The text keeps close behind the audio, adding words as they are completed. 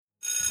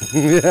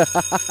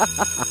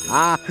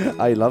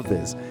I love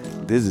this.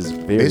 This is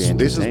very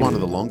This is one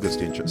of the longest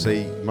intros.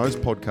 See, most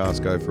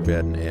podcasts go for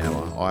about an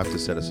hour. I have to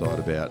set aside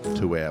about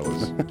 2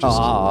 hours.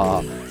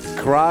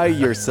 Cry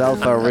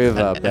yourself a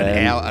river, Ben.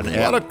 An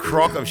hour. What a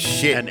crock of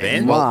shit,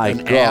 Ben. My An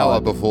God. hour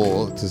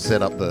before to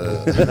set up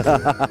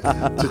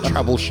to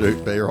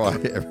troubleshoot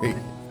B-Right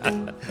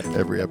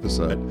every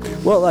episode.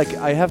 Well, like,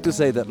 I have to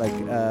say that, like,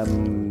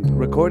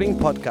 recording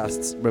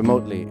podcasts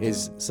remotely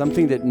is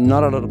something that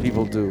not a lot of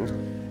people do.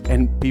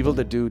 And people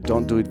that do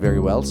don't do it very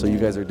well. So you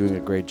guys are doing a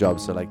great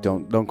job. So, like,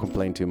 don't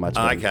complain too much.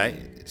 Okay,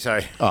 so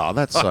Oh,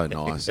 that's so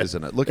nice,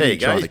 isn't it? Look there at you you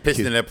go. trying He's to pissed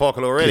in their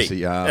pocket already. kiss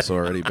the ass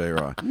already,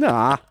 B-Right.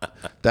 Nah,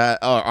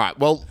 All right,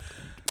 well...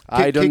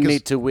 I don't kick us-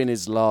 need to win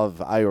his love.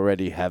 I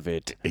already have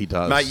it. He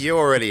does. Mate, you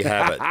already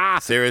have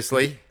it.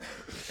 Seriously?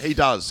 He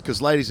does,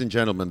 because, ladies and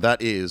gentlemen,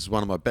 that is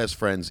one of my best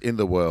friends in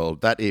the world.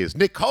 That is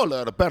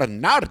Nicola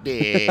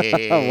Bernardi.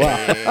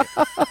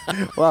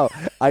 Wow,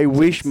 I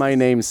wish my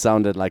name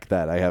sounded like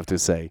that, I have to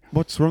say.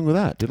 What's wrong with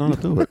that? Did I not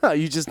do it?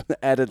 You just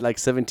added like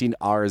 17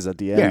 R's at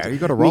the end. Yeah, you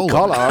got to roll it.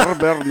 Nicola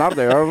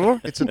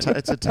Bernardi.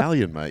 It's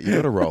Italian, mate. You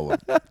got to roll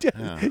it.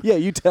 Yeah,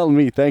 you tell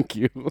me. Thank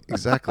you.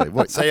 Exactly.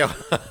 What? So,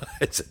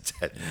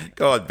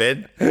 go on,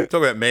 Ben. Talk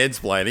about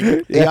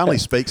mansplaining. He only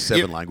speaks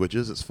 7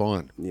 languages. It's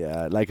fine.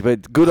 Yeah, like,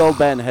 but good old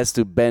Ben has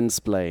to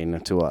Ben-splain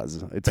to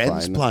us. It's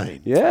Ben's fine.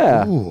 plane.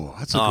 Yeah. Ooh,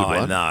 that's a good I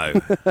one.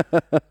 know.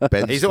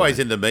 Ben's He's always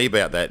into me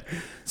about that.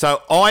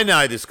 So I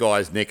know this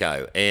guy's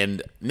Nico,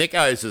 and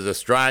Nico's as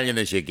Australian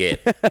as you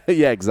get.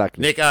 Yeah,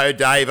 exactly. Nico,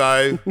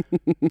 Davo.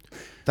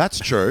 That's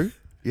true.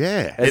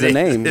 Yeah. As a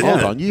name. Isn't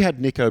Hold Yeah. on. You had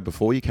Nico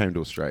before you came to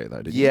Australia,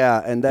 though, didn't you?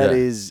 Yeah, and that Yeah.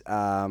 is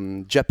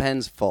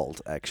Japan's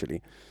fault,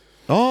 actually.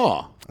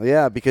 Oh.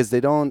 Yeah, because they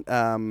don't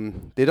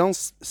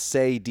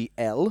say the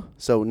L,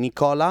 so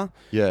Nicola.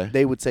 Yeah.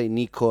 They would say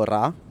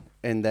Nicora,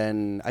 and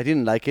then I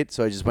didn't like it,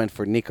 so I just went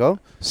for Nico.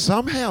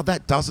 Somehow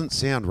that doesn't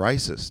sound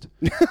racist.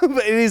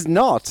 But it is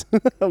not.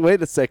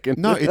 Wait a second.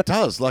 No, it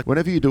does. Like,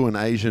 whenever you do an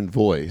Asian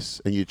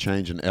voice and you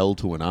change an L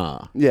to an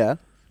R, Yeah.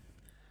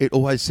 it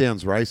always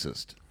sounds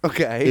racist.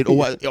 Okay. It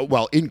always,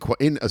 well,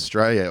 in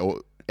Australia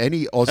or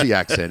any Aussie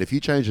accent, if you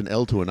change an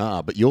L to an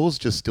R, but yours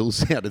just still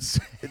sounded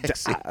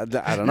sexy. I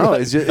don't know.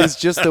 It's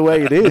just the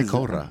way it is.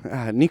 Nicora.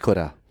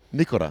 Nicora.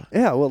 Nicola.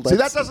 Yeah, well, See, that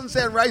that's- doesn't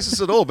sound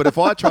racist at all, but if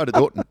I try to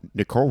do it,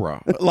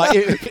 Nicola, like,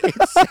 it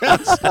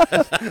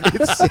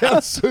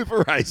sounds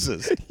super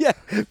racist. Yeah,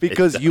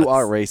 because you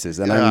are racist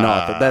and I'm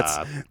not.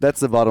 That's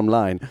the bottom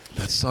line.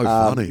 That's so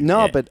funny.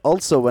 No, Yeah. but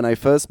also when I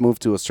first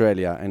moved to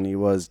Australia, and it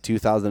was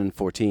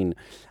 2014,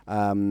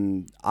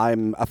 I'm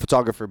a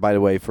photographer, by the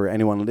way, for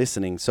anyone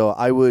listening. So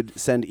I would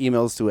send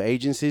emails to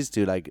agencies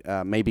to like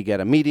maybe get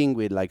a meeting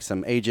with like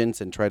some agents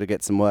and try to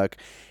get some work.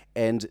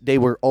 And they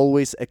were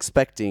always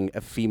expecting a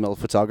female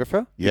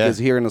photographer Yeah. because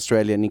here in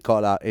Australia,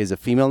 Nicola is a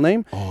female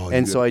name.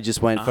 And so I just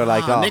went for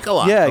like,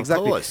 Nicola, yeah, of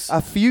exactly. course.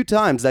 A few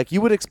times, like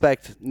you would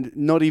expect,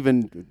 not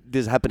even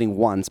this happening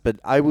once, but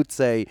I would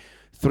say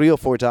 3 or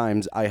 4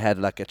 times I had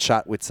like a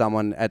chat with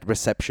someone at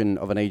reception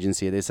of an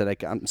agency. They said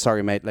like, I'm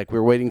sorry, mate, like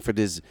we're waiting for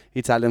this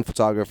Italian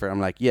photographer. I'm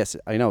like, yes,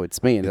 I know,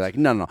 it's me. And they're like,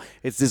 no,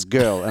 it's this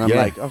girl. And I'm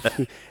Yeah. like, oh,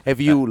 have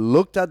you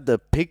looked at the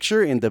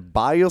picture in the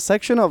bio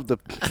section of the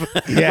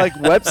like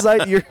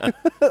website you're of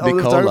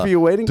the photographer you're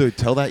waiting? Dude,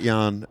 tell that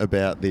yarn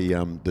about the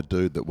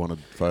dude that wanted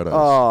photos.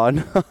 Oh,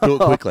 no. Do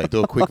it quickly.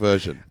 Do a quick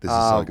version. This is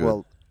so good.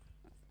 Well,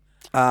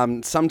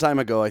 some time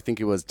ago, I think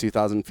it was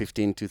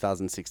 2015,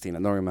 2016, I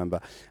don't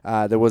remember,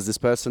 there was this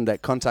person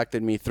that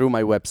contacted me through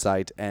my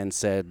website and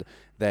said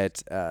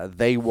that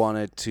they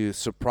wanted to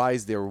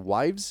surprise their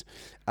wives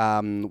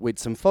with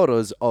some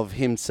photos of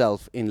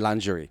himself in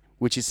lingerie,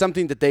 which is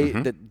something that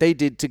they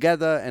did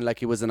together, and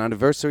like it was an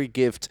anniversary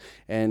gift,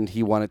 and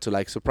he wanted to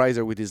like surprise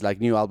her with his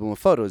like new album of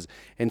photos.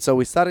 And so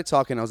we started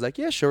talking. I was like,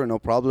 yeah, sure, no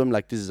problem.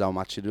 Like this is how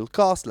much it will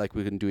cost. Like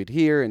we can do it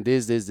here and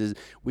this.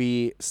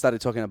 We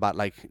started talking about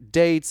like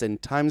dates and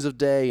times of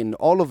day and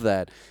all of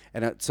that.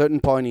 And at a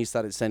certain point, he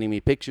started sending me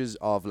pictures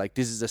of like,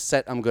 this is a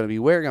set I'm going to be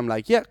wearing. I'm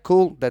like, yeah,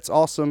 cool. That's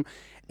awesome.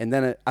 And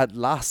then at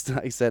last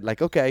I said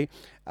like, okay,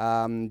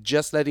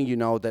 just letting you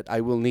know that I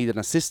will need an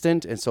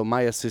assistant. And so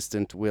my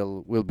assistant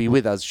will be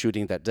with us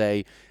shooting that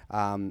day.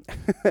 And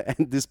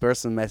this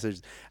person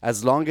messaged,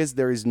 as long as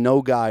there is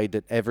no guy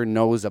that ever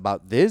knows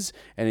about this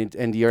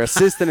and your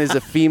assistant is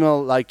a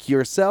female like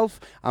yourself,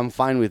 I'm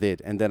fine with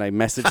it. And then I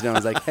messaged him. I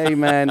was like, hey,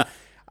 man.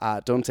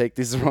 Don't take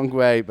this the wrong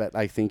way, but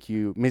I think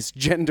you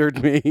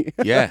misgendered me.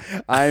 Yeah.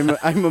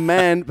 I'm a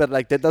man, but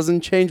like that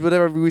doesn't change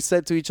whatever we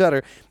said to each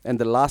other. And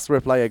the last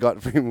reply I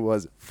got from him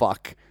was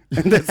 "fuck,"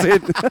 and that's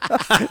it.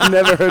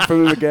 Never heard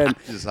from him again.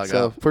 Just hung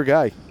so up. poor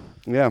guy.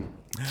 Yeah.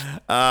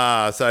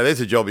 So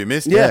there's a job you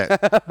missed. Yeah.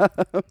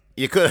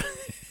 You could.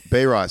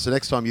 Be right. So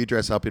next time you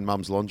dress up in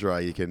mum's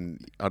lingerie, you can,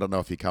 I don't know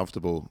if you're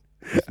comfortable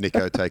with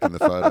Nico taking the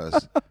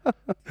photos.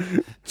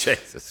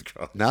 Jesus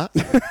Christ. Nah?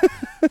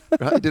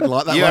 Right? You didn't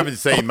like that You one? haven't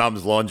seen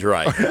Mum's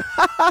lingerie.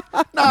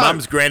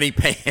 Mum's granny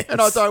pants.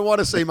 And I don't want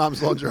to see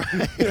mum's lingerie.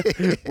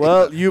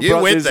 Well, you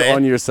brought went this there.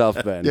 on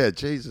yourself, Ben. Yeah,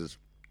 Jesus.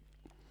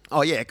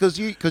 Oh yeah, because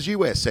you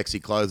wear sexy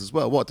clothes as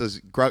well. What does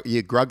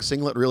your grug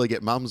singlet really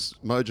get Mum's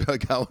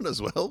mojo going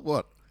as well?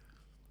 What?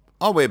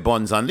 I wear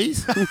Bonds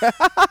undies.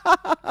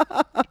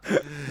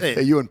 Yeah,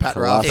 you and Pat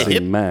Rafter. Classy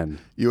man.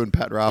 You and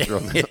Pat Rafter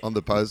on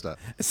the poster.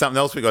 Something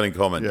else we got in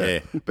common. Yeah.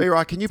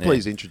 B-Right, can you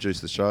please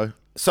introduce the show?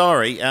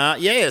 Sorry.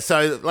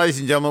 So, ladies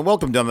and gentlemen,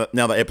 welcome to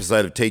another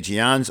episode of Teacher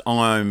Yarns.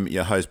 I'm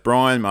your host,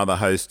 Brian. My other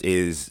host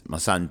is my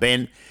son,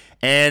 Ben.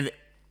 And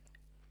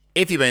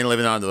if you've been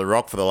living under the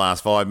rock for the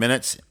last 5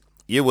 minutes,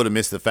 you would have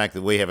missed the fact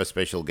that we have a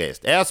special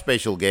guest. Our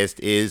special guest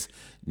is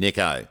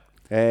Nico.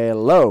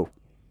 Hello.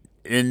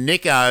 And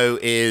Nico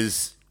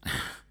is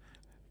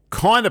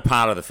kind of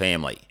part of the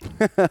family.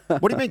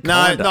 What do you mean?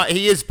 No,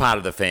 he is part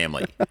of the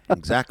family.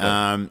 Exactly.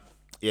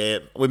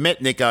 We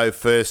met Nico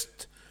for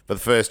the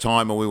first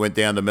time when we went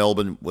down to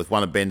Melbourne with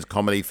one of Ben's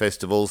comedy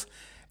festivals,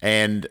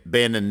 and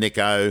Ben and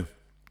Nico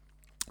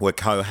were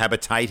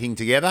cohabitating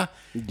together.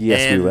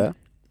 Yes, we were.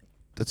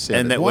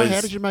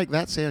 How did you make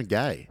that sound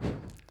gay?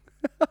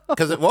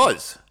 Because it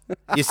was.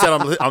 You said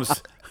I'm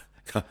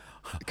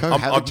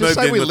Just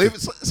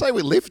say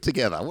we live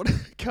together. What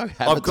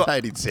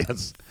cohabitating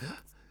sounds?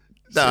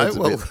 No,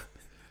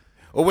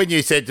 well, when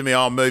you said to me,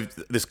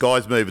 this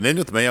guy's moving in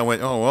with me, I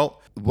went, oh,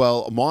 well.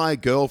 Well, my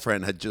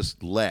girlfriend had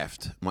just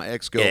left. My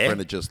ex-girlfriend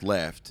had just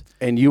left.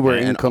 And you were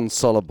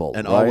inconsolable,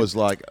 And right? I was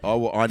like,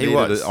 I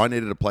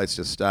needed a place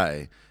to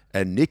stay.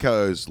 And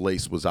Nico's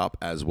lease was up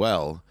as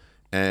well.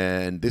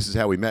 And this is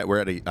how we met.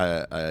 We're at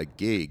a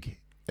gig.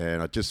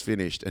 And I just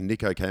finished, and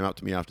Nico came up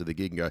to me after the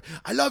gig and go,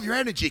 "I love your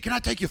energy. Can I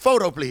take your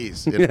photo,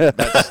 please?"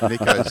 That's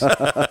Nico's.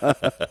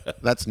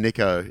 That's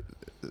Nico.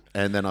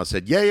 And then I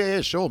said, yeah,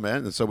 sure,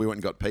 man. And so we went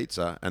and got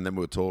pizza, and then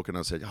we were talking.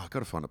 I said, I've got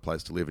to find a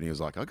place to live. And he was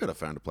like, I've got to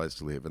find a place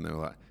to live. And they were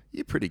like,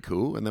 you're pretty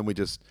cool. And then we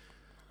just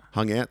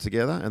hung out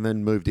together and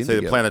then moved in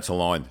together. The planets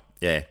aligned.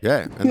 Yeah.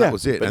 Yeah, and that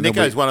was it. But and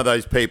Nico's one of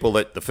those people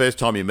that the first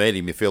time you meet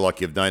him, you feel like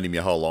you've known him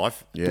your whole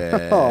life.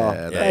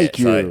 Yeah. Thank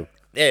you. So,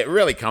 yeah,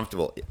 really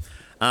comfortable.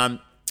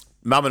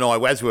 Mum and I,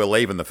 as we were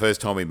leaving the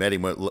first time we met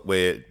him,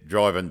 we're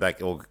driving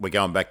back, or we're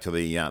going back to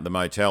the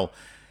motel,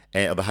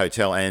 or the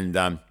hotel,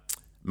 and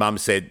Mum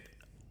said,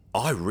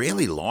 "I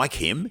really like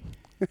him.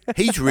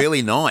 He's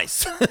really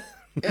nice."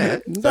 Yeah.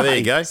 So there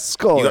you go.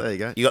 Score. There you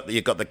go.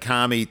 You got the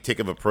Carmi tick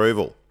of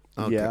approval.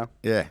 Okay.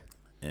 Yeah.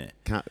 Yeah.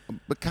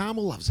 But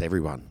Carmel loves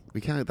everyone. We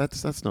can't.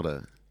 That's not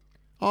a.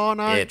 Oh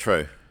no. Yeah,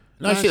 true.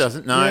 No, she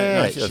doesn't.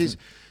 No, she doesn't.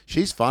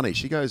 She's funny.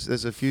 She goes.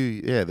 There's a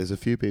few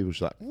people.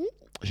 She's like.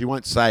 She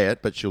won't say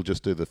it, but she'll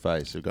just do the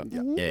face. She'll go,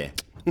 yeah.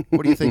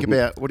 What do you think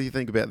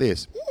about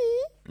this?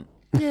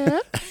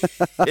 Yeah.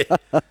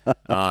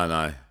 Oh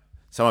no.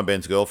 Some of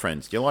Ben's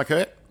girlfriends. Do you like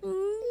her?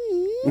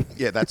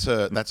 Yeah, that's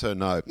her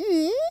no.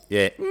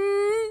 Yeah.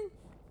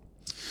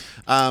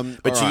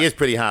 But she is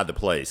pretty hard to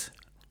please.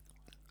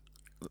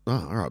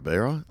 Oh, all right,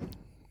 B-Right.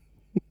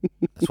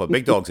 That's what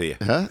big dogs are.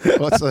 Huh?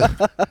 What's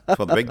the? That's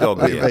what the big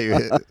dogs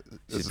are.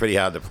 She's pretty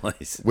hard to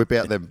please. Whip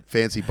out them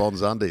fancy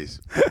Bonds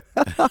undies.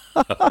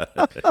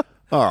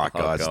 All right,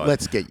 guys.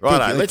 Let's get your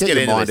into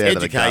this. mind out of the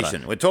Education.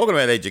 gutter. We're talking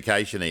about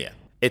education here.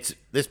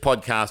 This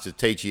podcast is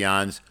Teacher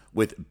Yarns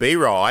with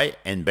B-Rye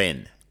and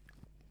Ben.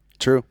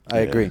 True. I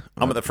agree.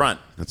 I'm at the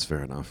front. That's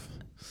fair enough.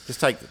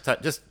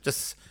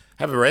 Just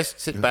have a rest.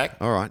 Sit back.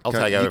 All right. I'll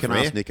take over You can from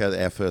ask here. Nico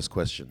our first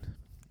question.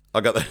 I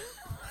got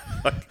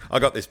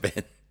this,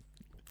 Ben.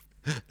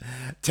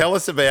 Tell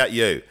us about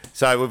you.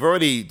 So we've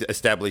already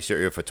established that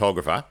you're a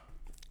photographer.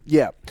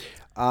 Yeah.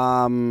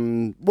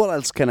 What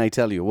else can I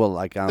tell you? Well,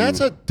 like That's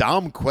a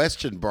dumb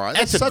question, Brian.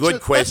 That's a good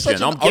question.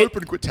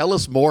 Tell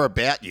us more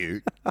about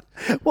you.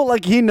 well,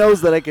 like he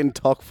knows that I can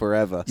talk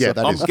forever. Yeah,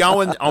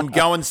 so. I'm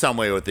going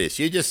somewhere with this.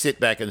 You just sit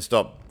back and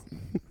stop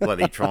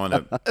bloody trying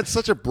to. It's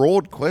such a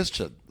broad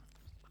question.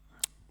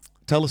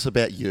 Tell us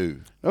about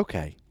you.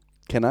 Okay.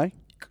 Can I?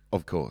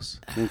 Of course.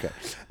 Okay.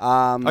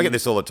 I get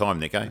this all the time,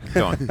 Nico.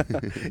 Go on.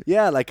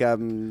 Yeah, like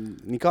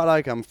Nicola,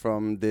 I come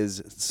from this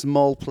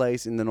small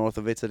place in the north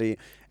of Italy,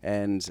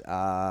 and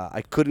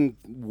I couldn't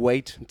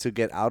wait to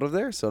get out of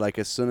there. So like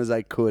as soon as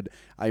I could,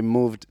 I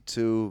moved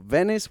to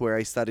Venice, where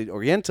I studied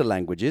Oriental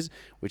languages,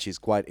 which is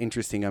quite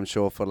interesting, I'm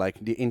sure, for like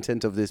the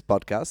intent of this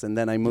podcast. And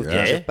then I moved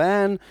to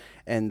Japan,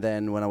 and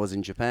then when I was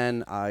in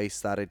Japan, I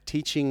started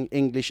teaching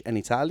English and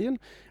Italian,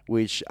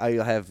 which I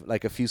have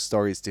like a few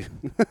stories to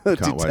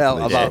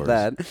tell about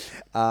that.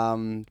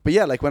 But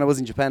yeah, like when I was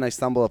in Japan, I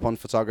stumbled upon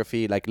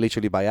photography like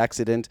literally by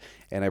accident,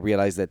 and I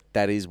realized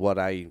that is what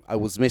I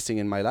was missing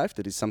in my life.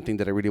 That is something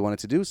that I really wanted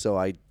to do. So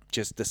I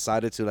just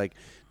decided to like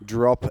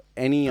drop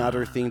any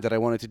other thing that I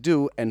wanted to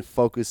do and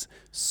focus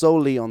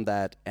solely on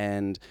that.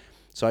 And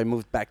so I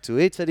moved back to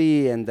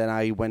Italy, and then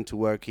I went to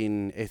work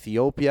in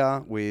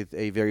Ethiopia with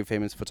a very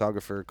famous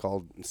photographer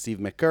called Steve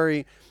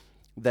McCurry.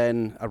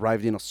 Then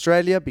arrived in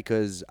Australia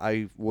because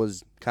I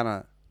was kind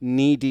of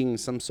needing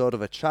some sort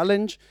of a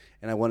challenge,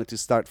 and I wanted to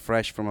start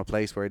fresh from a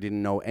place where I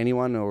didn't know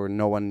anyone or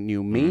no one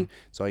knew me.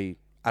 So I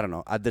don't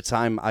know, at the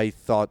time I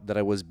thought that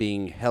I was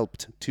being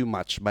helped too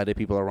much by the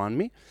people around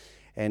me.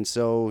 And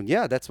so,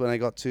 yeah, that's when I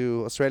got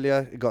to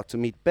Australia, got to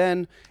meet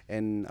Ben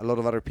and a lot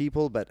of other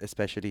people, but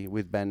especially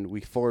with Ben,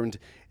 we formed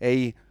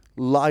a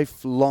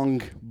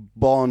lifelong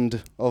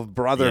bond of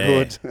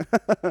brotherhood.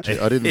 Gee,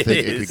 I didn't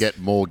think it could get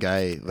more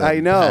gay than I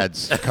know.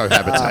 Pad's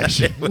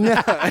cohabitation.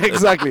 Yeah,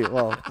 exactly.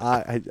 Well,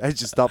 I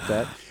just stopped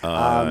that.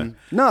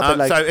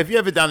 But so have you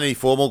ever done any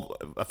formal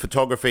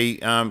photography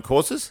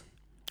courses?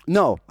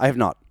 No, I have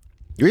not.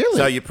 Really?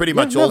 So you're pretty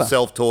much all never.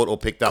 self-taught or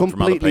picked up from other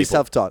people? Completely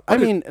self-taught. I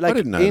mean, like, I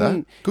didn't know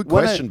that. Good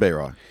question,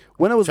 B-Roy.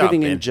 When I was Shut up,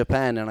 living in Ben.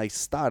 Japan and I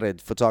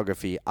started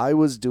photography, I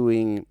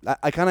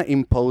kind of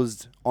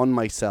imposed on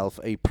myself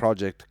a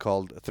project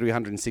called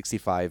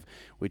 365,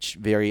 which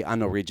very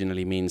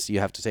unoriginally means you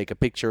have to take a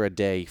picture a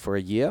day for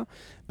a year.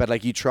 But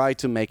like you try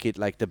to make it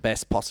like the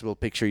best possible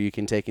picture you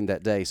can take in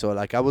that day. So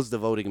like I was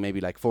devoting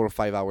maybe like 4 or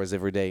 5 hours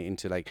every day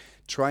into like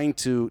trying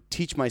to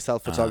teach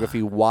myself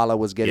photography while I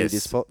was getting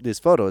these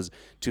photos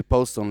to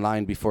post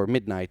online before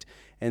midnight.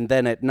 And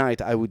then at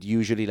night I would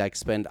usually like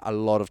spend a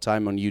lot of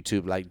time on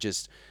YouTube, like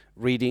just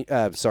watching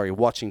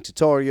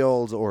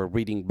tutorials or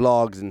reading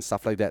blogs and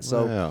stuff like that.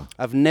 So Wow.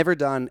 I've never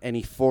done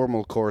any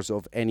formal course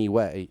of any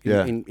way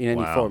in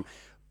any form.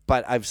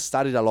 But I've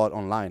studied a lot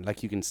online.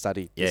 Like you can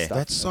study this stuff.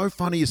 That's so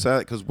funny you say that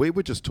because we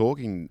were just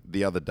talking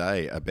the other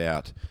day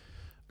about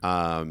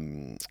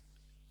how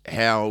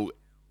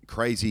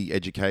crazy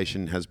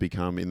education has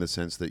become in the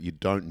sense that you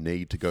don't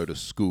need to go to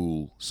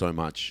school so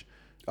much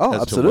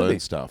as to learn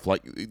stuff.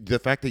 Like the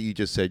fact that you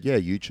just said,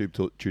 YouTube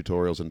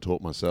tutorials and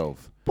taught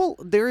myself. Well,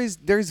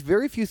 there's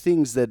very few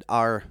things that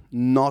are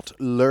not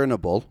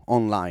learnable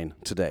online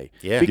today.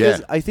 Yeah.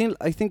 Because I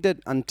think that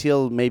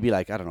until maybe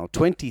like, I don't know,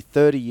 20,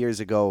 30 years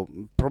ago,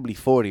 probably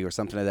 40 or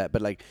something like that,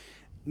 but like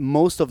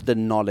most of the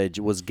knowledge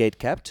was gate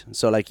kept.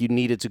 So like you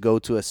needed to go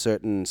to a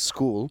certain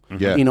school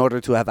in order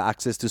to have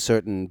access to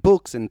certain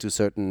books and to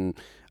certain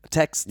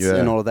texts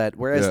and all of that.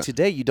 Whereas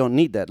today you don't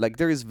need that. Like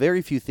there is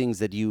very few things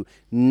that you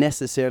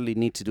necessarily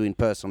need to do in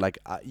person. Like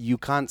you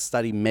can't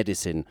study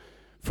medicine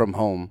from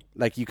home.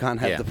 Like you can't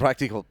have the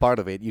practical part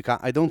of it.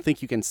 I don't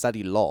think you can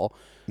study law.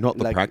 Not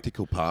the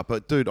practical part,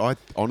 but dude, I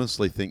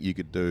honestly think you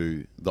could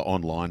do the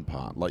online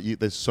part. Like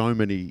there's so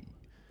many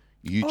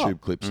YouTube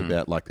clips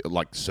about like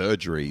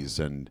surgeries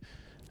and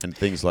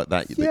things like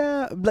that.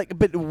 Yeah,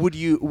 but would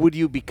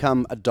you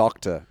become a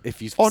doctor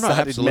if you studied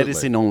absolutely.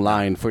 medicine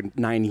online for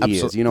 9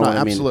 years? You know what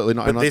I mean? Absolutely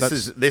not. But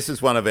this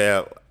is one of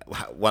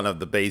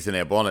the bees in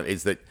our bonnet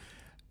is that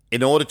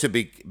in order to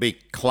be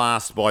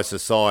classed by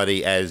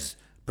society as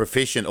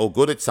proficient or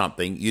good at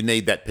something, you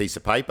need that piece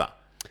of paper.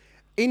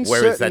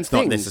 Whereas that's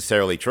not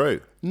necessarily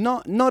true.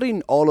 Not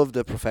in all of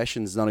the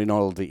professions, not in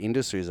all of the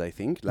industries, I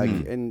think. Like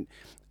and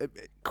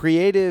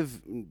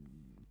creative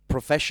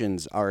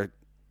professions are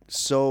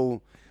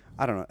so,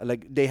 I don't know,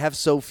 like they have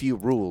so few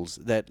rules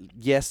that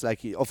yes,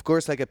 like of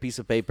course like a piece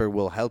of paper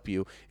will help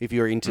you if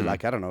you're into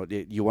like, I don't know,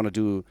 you want to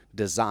do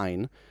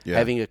design.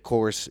 Having a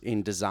course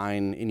in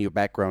design in your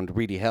background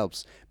really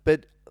helps.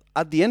 But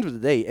at the end of the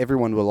day,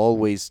 everyone will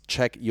always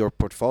check your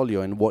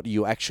portfolio and what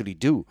you actually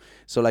do.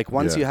 So like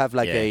once you have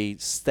like a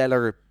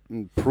stellar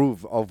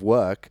proof of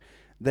work,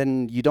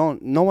 then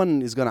no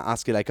one is going to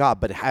ask you like,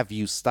 but have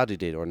you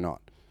studied it or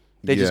not?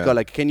 They just go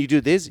like, can you do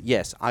this?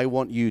 Yes, I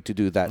want you to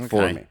do that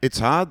for me. It's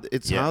hard.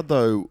 It's hard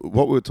though.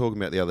 What we were talking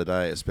about the other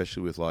day,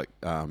 especially with like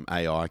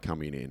AI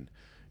coming in,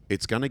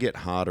 it's going to get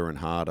harder and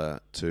harder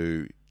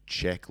to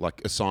check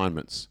like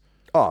assignments.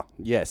 Oh,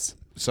 yes.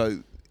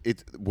 So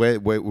where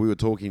we were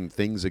talking,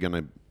 things are going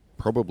to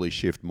probably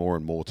shift more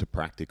and more to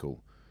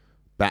practical,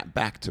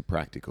 back to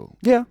practical.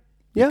 Yeah.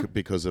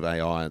 Because of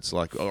AI, it's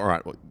like, all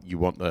right, well, you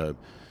want the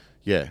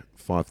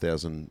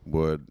 5,000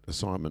 word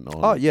assignment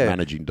on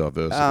managing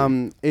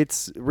diversity.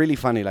 It's really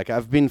funny. Like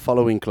I've been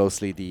following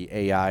closely the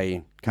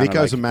AI.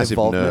 Nico's a massive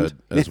nerd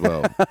as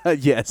well.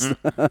 Yes,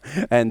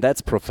 and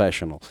that's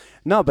professional.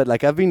 No, but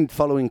like I've been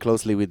following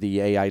closely with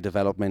the AI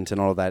development and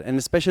all of that, and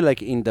especially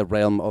like in the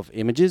realm of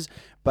images,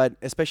 but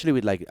especially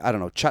with like, I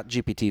don't know,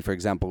 ChatGPT, for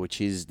example, which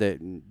is the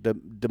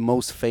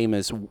most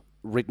famous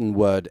written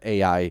word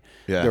AI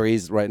there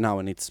is right now,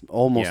 and it's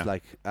almost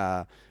like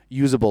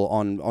usable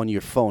on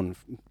your phone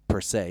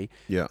per se.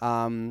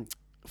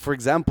 For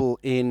example,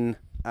 in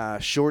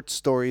short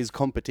stories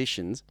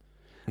competitions,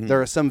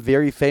 there are some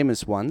very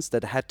famous ones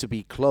that had to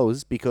be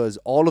closed because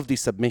all of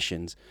these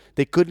submissions,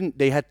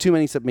 they had too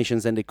many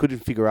submissions and they couldn't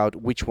figure out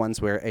which ones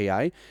were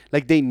AI.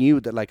 Like they knew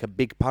that like a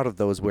big part of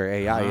those were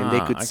AI and they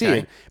could see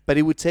it, but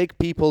it would take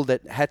people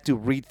that had to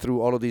read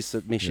through all of these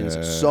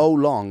submissions so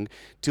long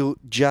to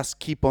just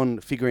keep on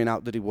figuring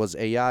out that it was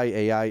AI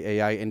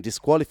and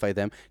disqualify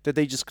them that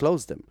they just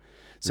closed them.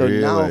 So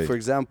now, for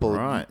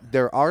example,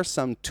 there are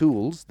some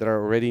tools that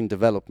are already in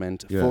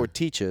development for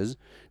teachers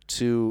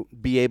to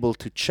be able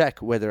to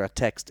check whether a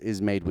text is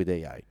made with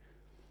AI.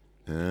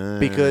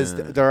 Because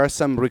there are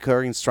some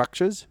recurring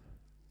structures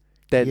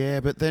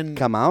that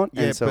come out.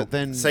 Yeah, and so but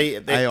then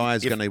AI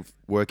is going to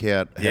work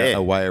out a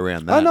way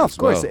around that. Oh, no, of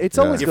course. It's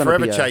always You're going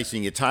to be forever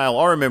chasing your tail.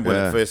 I remember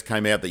when it first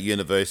came out that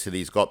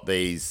universities got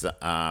these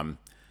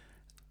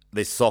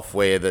this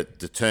software that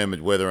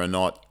determined whether or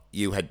not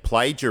you had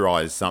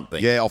plagiarized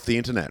something. Yeah, off the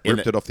internet.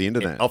 Ripped it off the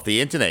internet. Off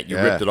the internet. You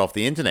ripped it off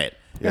the internet.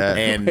 Yeah.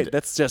 And Wait,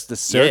 that's just the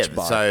search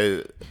bar.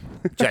 So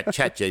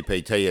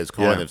ChatGPT has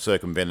kind of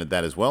circumvented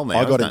that as well now.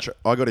 I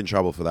got in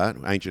trouble for that,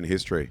 ancient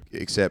history,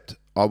 except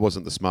I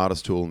wasn't the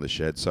smartest tool in the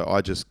shed, so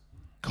I just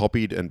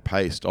copied and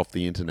pasted off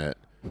the internet.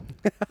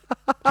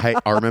 Hey,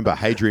 I remember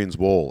Hadrian's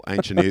Wall,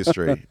 ancient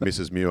history,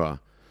 Mrs. Muir,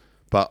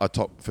 but I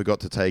forgot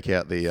to take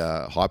out the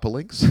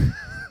hyperlinks.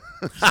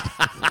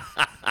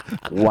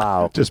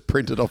 Wow. Just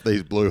printed off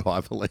these blue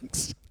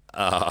hyperlinks.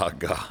 Oh,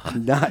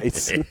 God.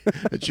 Nice. And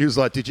she was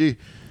like, Did you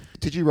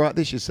write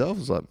this yourself? I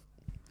was like,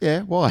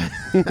 yeah, why?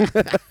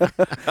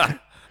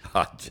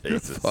 Oh,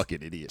 Jesus. Fucking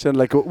idiot. So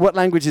like, what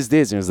language is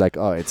this? And it was like,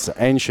 oh, it's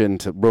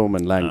ancient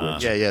Roman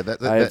language. Yeah.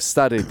 I have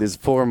studied this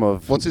form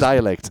of What's this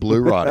dialect. blue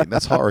writing?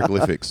 That's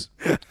hieroglyphics.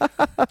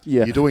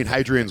 Yeah. You're doing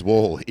Hadrian's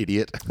Wall,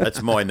 idiot.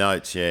 That's my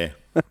notes, yeah.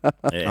 All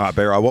right,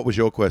 Bero, what was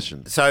your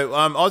question? So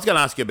I was going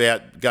to ask you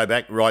about,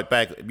 right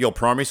back, your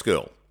primary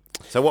school.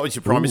 So what was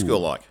your primary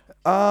school like?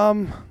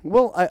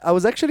 Well, I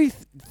was actually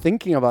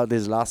thinking about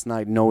this last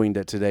night, knowing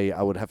that today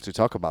I would have to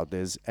talk about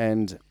this.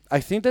 And I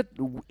think that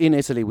in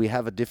Italy, we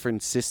have a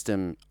different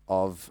system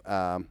of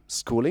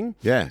schooling.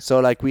 Yeah. So,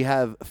 like, we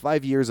have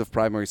 5 years of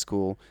primary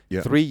school,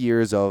 3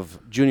 years of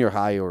junior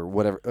high or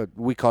whatever.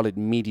 We call it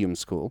medium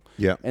school.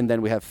 Yeah. And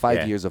then we have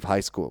 5 years of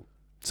high school.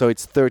 So,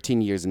 it's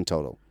 13 years in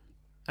total.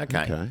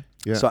 Okay.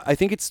 Yeah. So, I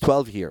think it's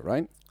 12 here,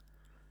 right?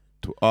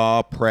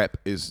 Prep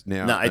is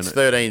now. No, it's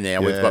 13 now. Yeah.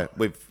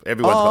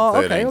 Everyone's got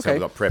 13, okay. so we've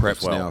got prep Prep's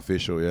as well. now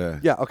official, yeah.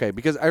 Yeah, okay.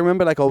 Because I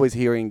remember, like, always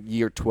hearing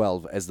year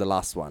 12 as the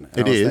last one. And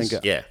It I was is.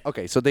 thinking, Yeah.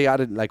 Okay, so they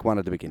added, like, one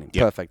at the beginning.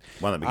 Yeah. Perfect.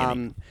 One at the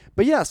beginning.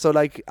 But yeah, so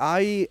like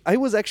I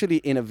was actually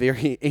in a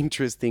very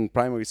interesting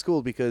primary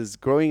school because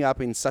growing up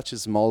in such a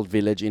small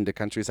village in the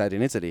countryside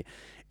in Italy,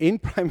 in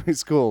primary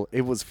school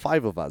it was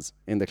 5 of us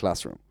in the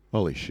classroom.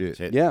 Holy shit.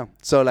 Yeah,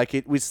 so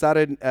like we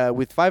started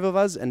with 5 of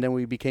us and then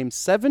we became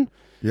 7.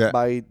 Yeah.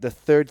 By the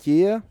 3rd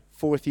year,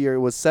 4th year it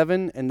was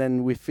 7, and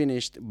then we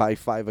finished by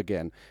 5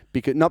 again.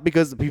 Not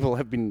because the people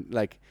have been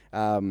like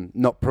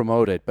not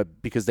promoted,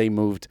 but because they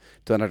moved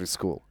to another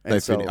school. And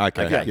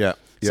Okay. Yeah.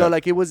 So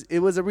like it was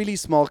a really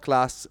small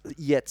class,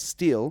 yet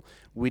still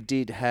we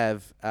did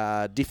have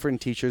different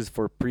teachers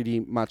for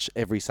pretty much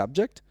every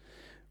subject,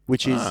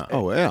 which is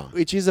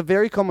which is a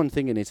very common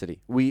thing in Italy.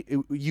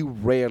 You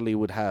rarely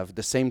would have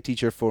the same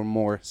teacher for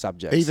more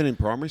subjects. Even in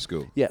primary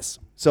school. Yes.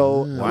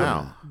 So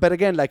Wow. But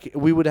again, like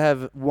we would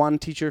have one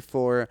teacher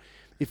for,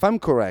 if I'm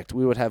correct,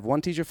 we would have one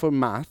teacher for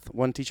math,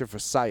 one teacher for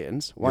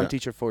science, one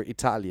teacher for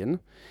Italian,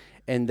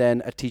 and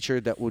then a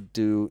teacher that would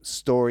do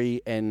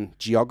story and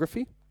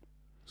geography.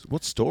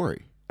 What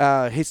story?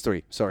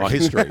 History, sorry. Oh,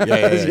 history.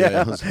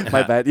 Yeah.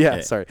 My bad.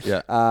 Yeah, sorry.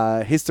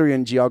 Yeah. History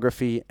and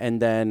geography,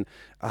 and then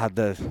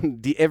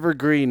the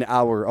evergreen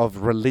hour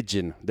of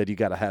religion that you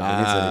gotta have in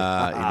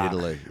Italy. In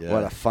Italy. Yeah.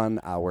 What a fun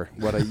hour!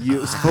 What a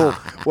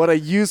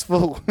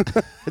useful.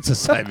 It's the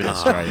same in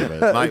Australia.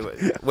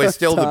 Mate, we're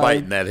still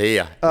debating that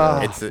here.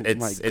 my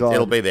God.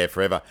 It'll be there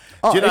forever.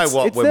 Oh, Do you know it's,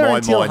 what? It's Where there my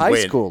until mind high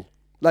went. school.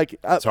 Like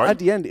Sorry? at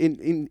the end,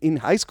 in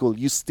high school,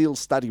 you still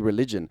study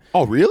religion.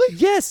 Oh, really?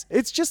 Yes,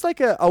 it's just like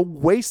a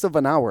waste of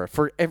an hour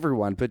for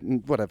everyone. But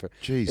whatever.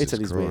 Jesus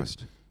Italy's weird.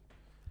 Christ.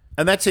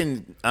 And that's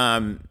in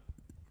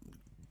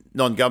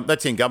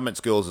That's in government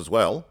schools as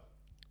well.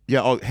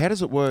 Yeah. Oh, how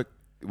does it work?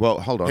 Well,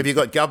 hold on. Have you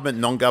got government,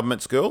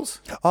 non-government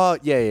schools? Oh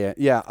yeah.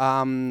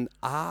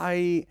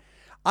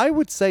 I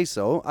would say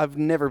so. I've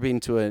never been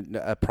to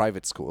a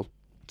private school.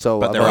 So,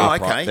 But there Oh, are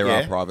okay, there yeah.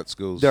 are private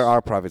schools. there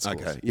are private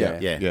schools. Okay.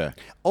 Yeah.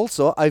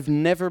 Also, I've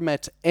never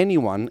met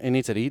anyone in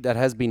Italy that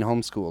has been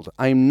homeschooled.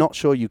 I'm not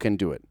sure you can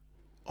do it.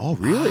 Oh,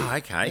 really? Oh,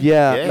 okay.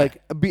 Yeah,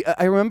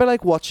 I remember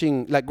like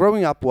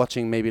growing up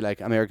watching maybe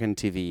like American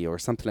TV or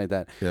something like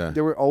that. Yeah.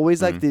 There were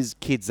always like these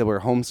kids that were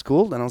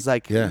homeschooled, and I was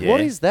like, Yeah. what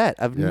Yeah. is that?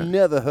 I've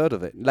never heard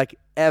of it, like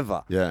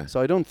ever. Yeah.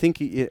 So I don't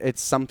think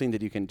it's something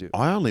that you can do.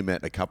 I only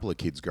met a couple of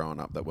kids growing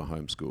up that were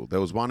homeschooled.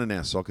 There was one in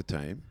our soccer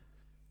team,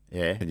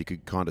 Yeah. and you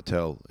could kind of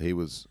tell he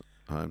was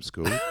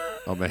homeschooled.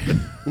 I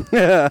mean,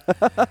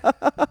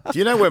 Do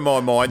you know where my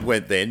mind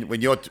went then?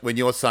 When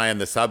you're saying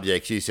the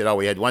subjects, you said, "Oh,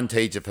 we had one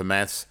teacher for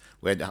maths,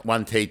 we had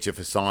one teacher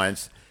for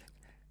science,"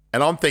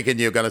 and I'm thinking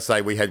you're going to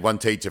say we had one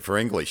teacher for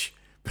English,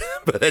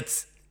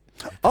 but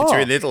you're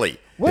in Italy.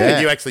 Where?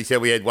 And you actually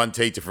said we had one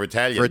teacher for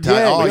Italian. for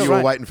Italian. Yeah, Oh, you're you were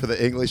right. waiting for the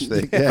English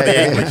thing.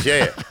 Yeah, English,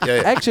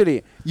 yeah.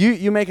 Actually,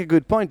 you make a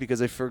good point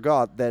because I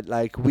forgot that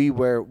like we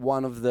were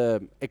one of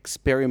the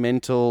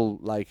experimental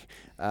like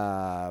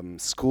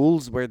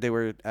schools where they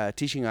were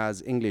teaching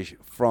us English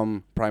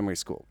from primary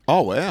school.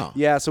 Oh, wow.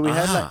 Yeah, so we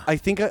had like, I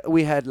think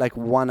we had like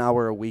 1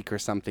 hour a week or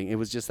something. It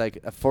was just like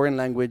a foreign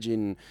language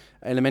in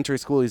elementary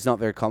school is not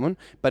very common,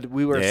 but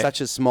we were Yeah. such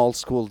a small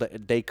school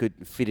that they could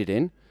fit it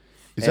in.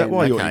 Is that And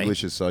why your Okay.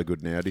 English is so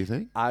good now, do you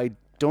think? I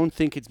don't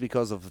think it's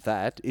because of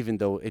that, even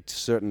though it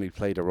certainly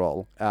played a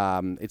role.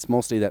 It's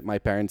mostly that my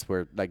parents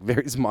were like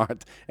very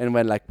smart and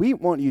went like, we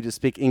want you to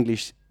speak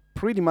English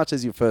pretty much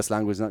as your first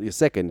language, not your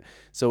second.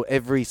 So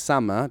every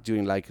summer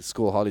during like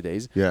school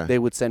holidays, Yeah. they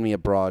would send me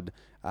abroad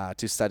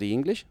to study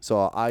English.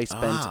 So I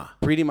spent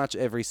pretty much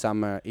every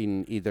summer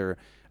in either,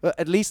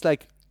 at least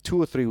like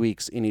 2 or 3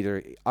 weeks in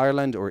either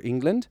Ireland or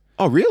England.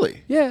 Oh,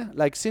 really? Yeah,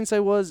 like since I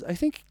was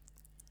like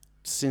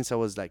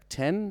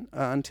 10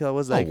 until I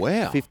was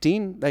like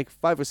 15, like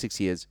 5 or 6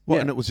 years. Well,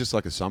 yeah. and it was just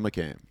like a summer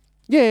camp.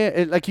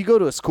 Yeah, like you go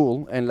to a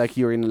school and like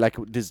you're in like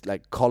this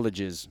like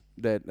colleges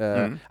that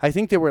I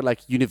think they were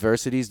like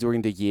universities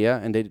during the year,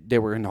 and they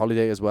were in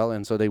holiday as well,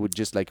 and so they would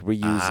just like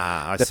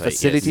reuse the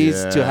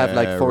facilities to have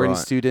like foreign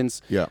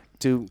students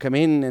to come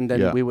in, and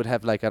then we would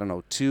have like, I don't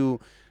know, 2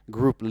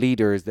 group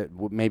leaders that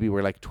maybe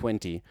were like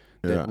 20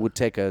 that would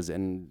take us,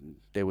 and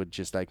they would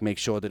just like make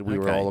sure that we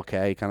were all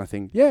okay, kind of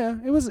thing. Yeah,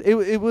 it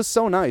was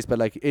so nice, but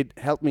like it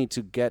helped me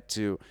to get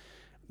to.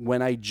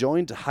 When I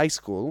joined high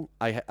school,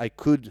 I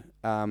could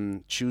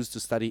choose to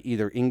study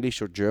either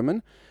English or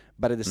German,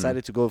 but I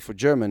decided to go for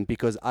German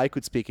because I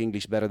could speak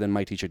English better than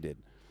my teacher did.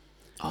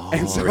 Oh,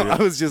 and so really? I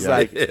was just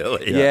like,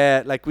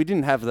 like we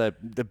didn't have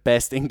the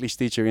best English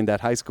teacher in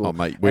that high school. Oh,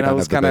 mate, we don't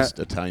have the best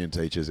Italian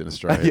teachers in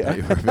Australia. Don't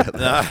you worry about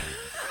that.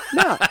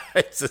 No,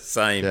 it's the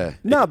same. Yeah.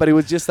 No, but it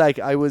was just like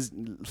I was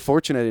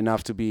fortunate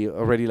enough to be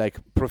already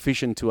like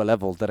proficient to a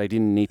level that I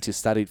didn't need to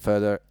study it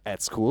further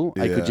at school.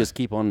 I could just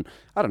keep on,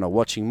 I don't know,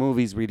 watching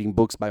movies, reading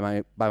books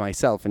by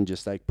myself, and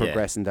just like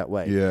progress in that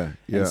way.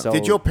 Yeah. So,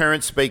 did your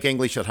parents speak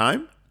English at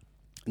home?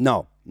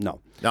 No. No,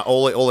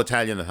 all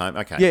Italian at home.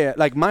 Okay. Yeah,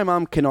 like my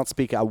mom cannot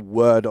speak a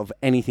word of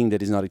anything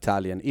that is not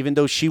Italian, even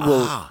though she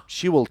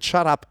will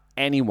shut up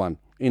anyone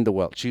in the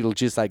world. She'll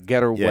just like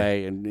get her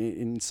way and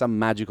in some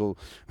magical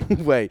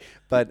way.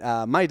 But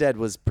my dad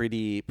was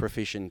pretty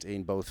proficient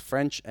in both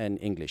French and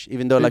English,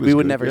 even though like we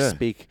would never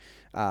speak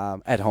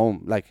at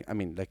home. Like, I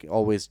mean, like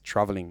always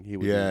traveling, he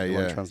would be the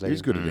one translating. He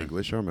was good at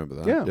English. I remember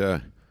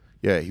that.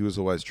 Yeah, he was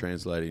always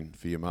translating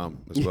for your mum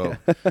as well.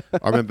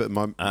 I remember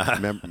my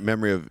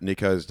memory of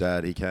Nico's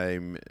dad.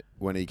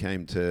 When he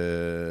came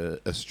to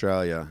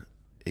Australia,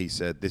 he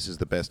said, "This is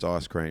the best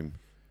ice cream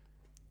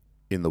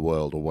in the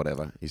world," or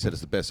whatever. He said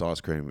it's the best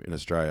ice cream in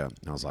Australia.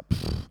 And I was like,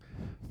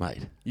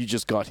 mate, you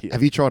just got here.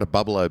 Have you tried a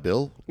Bubble-O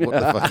Bill? What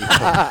the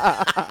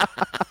fuck?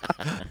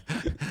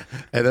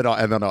 and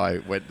then I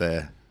went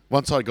there.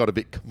 Once I got a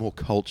bit more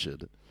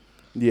cultured.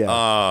 Yeah.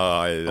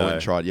 I went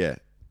and tried,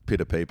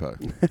 Pita Pipo.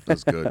 That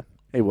was good.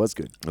 It was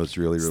good. It was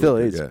really, really Still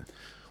good. is. Yeah.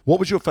 What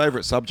was your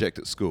favourite subject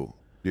at school,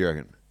 do you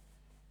reckon?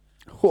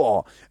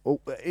 Oh,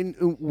 in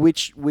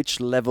which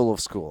level of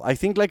school? I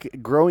think like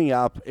growing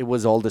up, it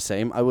was all the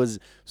same. I was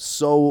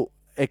so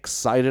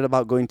excited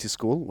about going to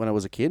school when I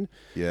was a kid.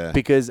 Yeah.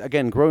 Because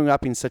again, growing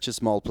up in such a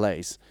small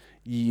place,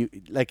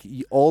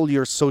 all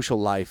your social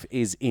life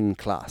is in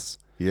class.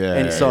 Yeah.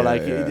 And so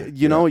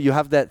you know, you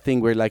have that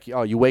thing where like,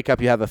 you wake up,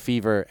 you have a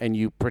fever, and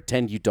you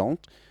pretend you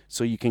don't,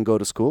 so you can go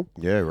to school.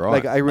 Yeah, right.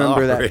 Like I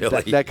remember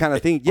that kind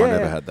of thing. Yeah. I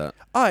never had that.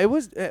 It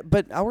was,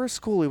 but our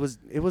school, it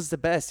was the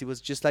best. It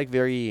was just like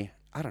very,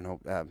 I don't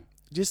know,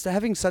 just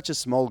having such a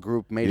small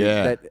group made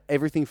it that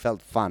everything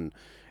felt fun.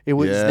 It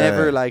was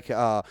never like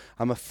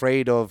I'm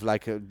afraid of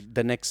like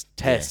the next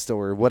test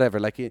or whatever.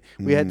 Like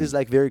we had this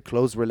like very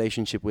close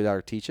relationship with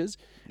our teachers,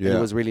 and it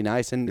was really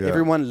nice. And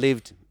everyone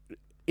lived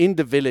in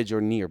the village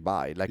or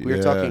nearby. Like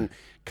we're talking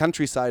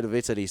countryside of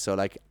Italy. So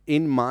like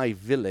in my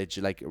village,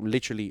 like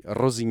literally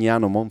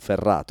Rosignano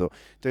Monferrato,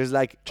 there's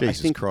like I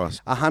think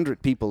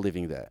 100 people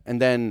living there,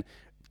 and then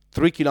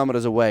 3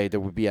 kilometers away,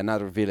 there would be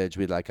another village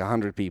with like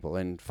 100 people.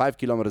 And 5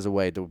 kilometers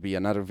away, there would be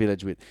another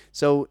village with...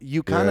 So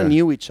you kind of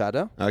knew each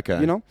other,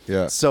 you know?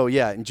 Yeah. So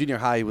yeah, in junior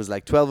high, it was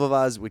like 12 of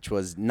us, which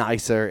was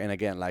nicer. And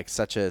again, like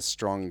such a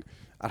strong,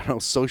 I don't know,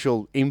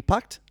 social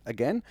impact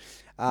again.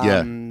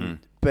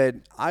 But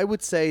I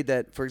would say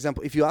that, for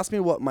example, if you ask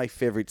me what my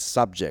favorite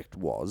subject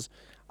was,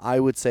 I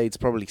would say it's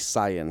probably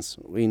science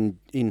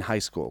in high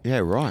school.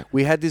 Yeah, right.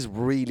 We had this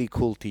really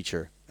cool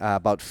teacher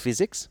about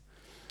physics.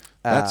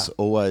 That's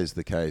always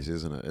the case,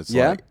 isn't it? It's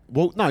like,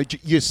 well, no,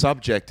 your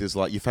subject is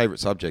like, your favorite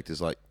subject is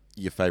like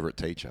your favorite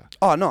teacher.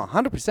 Oh, no,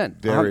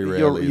 100%. Very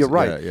rarely. You're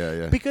right.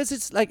 Yeah. Because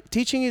it's like,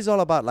 teaching is all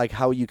about like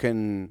how you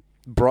can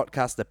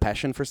broadcast the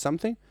passion for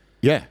something.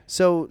 Yeah.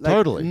 So like,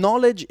 totally.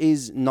 Knowledge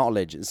is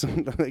knowledge. So,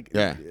 like,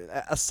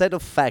 a set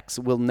of facts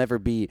will never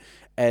be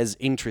as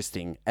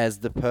interesting as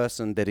the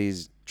person that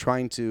is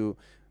trying to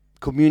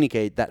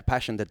communicate that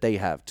passion that they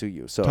have to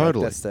you. So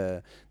totally.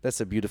 Like,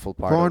 that's a beautiful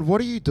part. Brian, what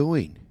are you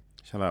doing?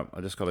 Shut up.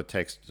 I just got a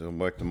text to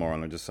work tomorrow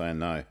and I'm just saying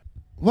no.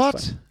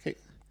 What?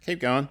 Keep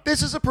going.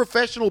 This is a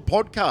professional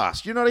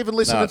podcast. You're not even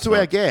listening to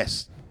our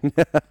guest.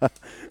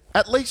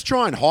 At least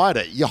try and hide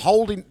it. You're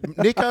holding...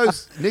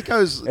 Nico's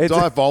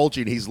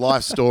divulging his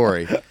life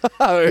story.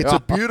 It's a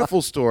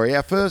beautiful story.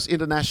 Our first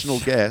international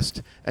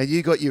guest, and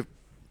you got your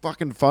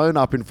fucking phone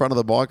up in front of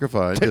the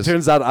microphone. It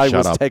turns out I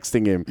was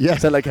texting him. Yeah.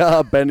 So like,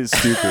 Ben is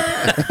stupid.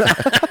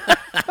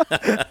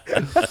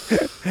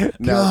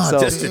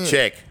 Just to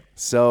check.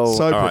 So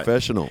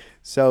professional.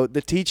 So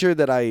the teacher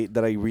that I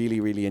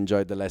really, really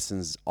enjoyed the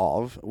lessons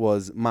of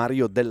was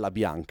Mario Della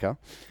Bianca.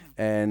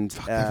 And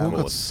they've all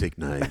got sick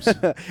names.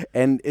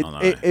 And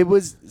it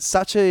was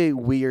such a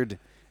weird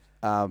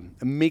a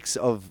mix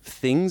of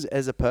things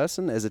as a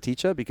person, as a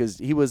teacher, because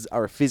he was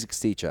our physics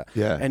teacher.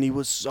 Yeah. And he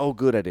was so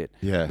good at it.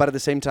 Yeah. But at the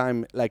same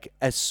time, like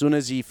as soon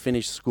as he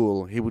finished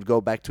school, he would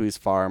go back to his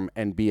farm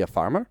and be a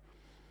farmer.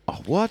 Oh,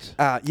 what?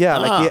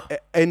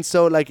 And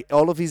so like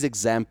all of his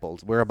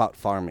examples were about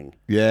farming.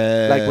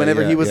 Yeah. Like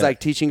whenever he was like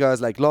teaching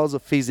us like laws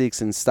of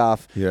physics and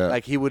stuff, Yeah.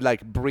 like he would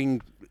like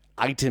bring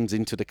items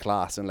into the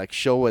class and like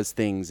show us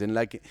things. And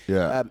like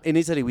in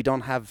Italy, we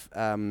don't have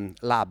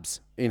labs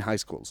in high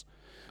schools.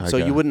 So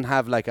Okay. you wouldn't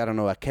have like, I don't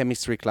know, a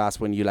chemistry class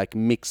when you like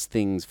mix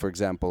things, for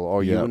example,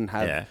 or you wouldn't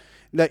have,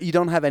 you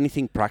don't have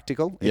anything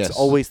practical. It's Yes.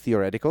 always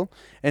theoretical.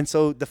 And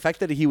so the fact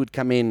that he would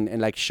come in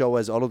and like show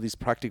us all of these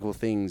practical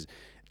things,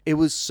 it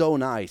was so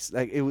nice.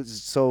 Like it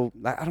was so,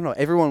 I don't know,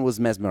 everyone was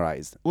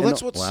mesmerized. Well, And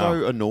that's what's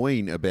so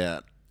annoying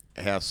about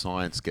how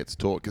science gets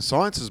taught, because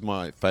science is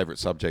my favorite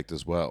subject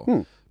as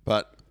well.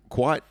 But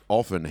quite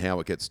often how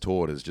it gets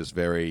taught is just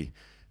very,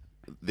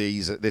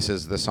 this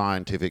is the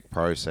scientific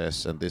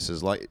process, and this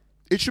is like,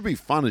 it should be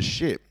fun as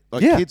shit.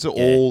 Like kids are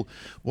all,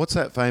 what's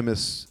that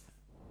famous,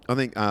 I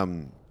think, I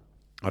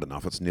don't know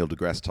if it's Neil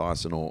deGrasse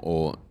Tyson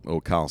or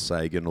Carl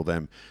Sagan or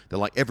them. They're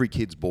like, every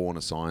kid's born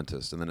a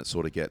scientist, and then it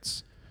sort of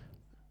gets...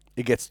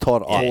 It gets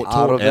taught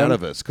out them.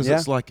 of us, because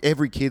it's like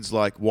every kid's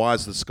like, why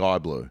is the sky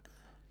blue?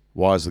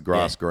 Why is the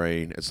grass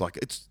green? It's like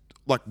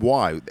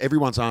why?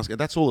 Everyone's asking.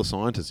 That's all a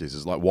scientist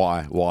is like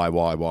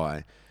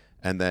why?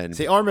 And then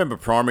See, I remember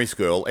primary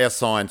school. Our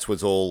science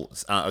was all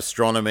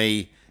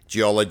astronomy,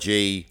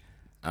 geology.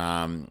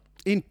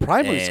 In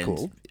primary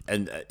school,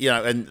 and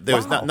and there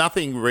was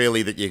nothing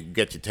really that you could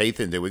get your teeth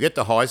into. We get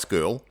to high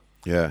school,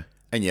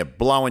 and you're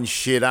blowing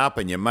shit up,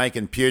 and you're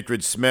making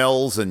putrid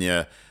smells, and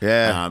you're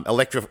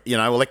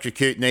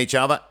electrocuting each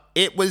other.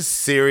 It was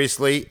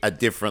seriously a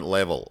different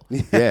level.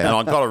 Yeah.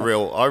 And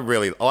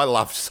I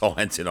loved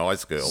science in high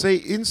school. See,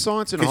 in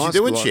science in high you're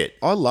school, doing shit.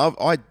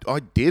 I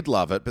did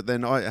love it, but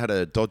then I had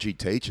a dodgy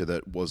teacher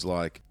that was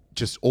like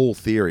just all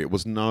theory. It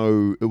was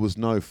no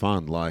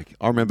fun. Like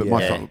I remember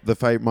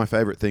my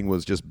favorite thing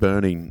was just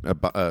burning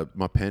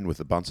my pen with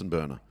a Bunsen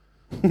burner.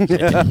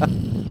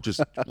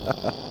 Just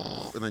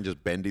and then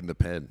just bending the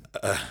pen.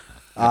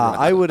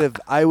 I would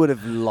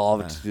have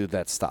loved to do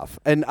that stuff.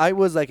 And I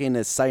was like in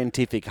a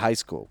scientific high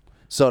school.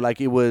 So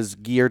like it was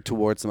geared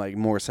towards like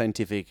more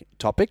scientific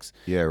topics.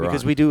 Yeah, right.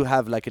 Because we do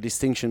have like a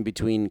distinction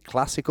between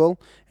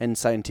classical and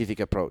scientific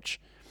approach.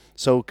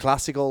 So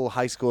classical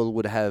high school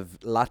would have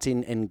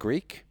Latin and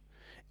Greek.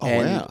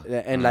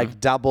 And like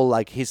double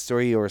like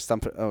history or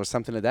something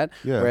like that.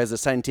 Yeah. Whereas the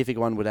scientific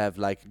one would have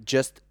like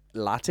just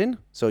Latin,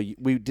 so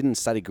we didn't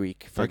study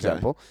Greek, for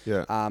example.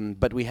 Yeah.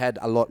 But we had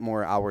a lot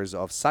more hours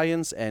of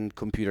science and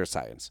computer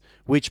science,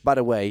 which, by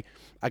the way,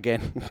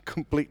 again,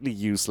 completely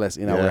useless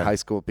in our high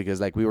school,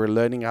 because like we were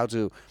learning how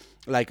to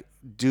like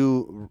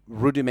do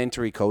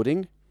rudimentary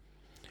coding.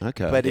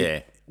 Okay. But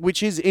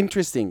which is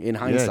interesting in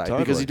hindsight,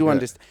 totally. because you do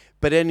understand.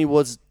 But then it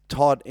was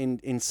taught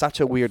in such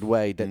a weird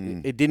way that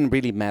it didn't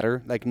really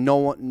matter. Like no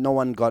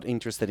one got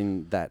interested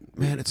in that.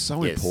 Man, it's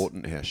so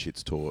important how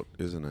shit's taught,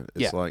 isn't it?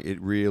 It's like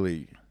it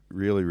really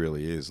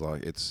is.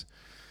 Like it's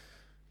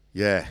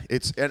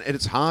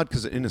hard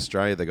because in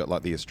Australia they got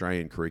like the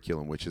Australian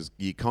curriculum, which is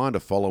you're kind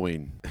of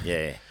following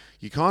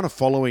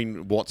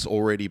what's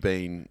already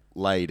been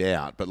laid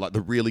out, but like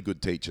the really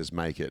good teachers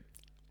make it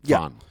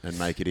fun and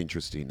make it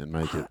interesting and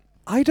make it.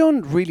 I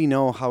don't really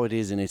know how it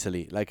is in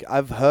Italy. Like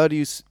I've heard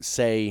you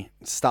say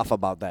stuff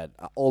about that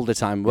all the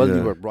time. Well,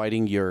 you were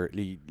writing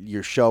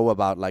your show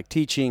about like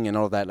teaching and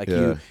all that. Like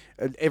you,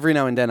 every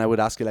now and then I would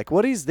ask you like,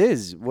 what is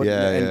this?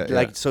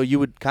 So you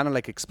would kind of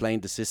like explain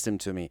the system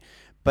to me.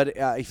 But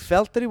I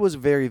felt that it was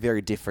very,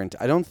 very different.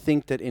 I don't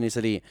think that in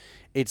Italy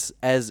it's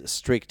as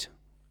strict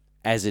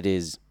as it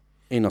is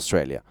in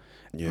Australia.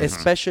 Yeah.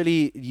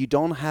 Especially you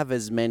don't have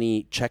as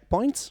many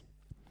checkpoints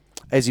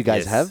as you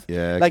guys have.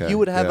 Yeah, like you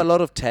would have a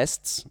lot of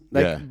tests,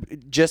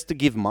 like just to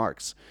give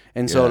marks.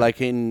 And so like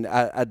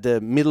at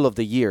the middle of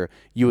the year,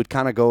 you would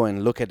kind of go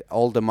and look at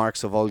all the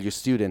marks of all your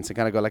students and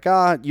kind of go like,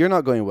 you're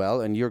not going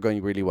well and you're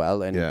going really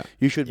well. And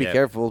you should be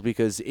careful,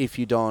 because if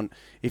you don't,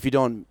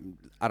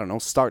 I don't know,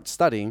 start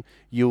studying,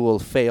 you will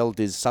fail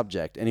this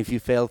subject. And if you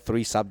fail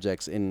 3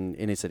 subjects in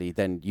Italy,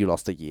 then you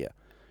lost a year.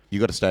 You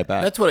got to stay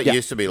back. That's what it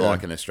used to be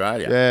like in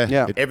Australia.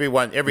 Yeah.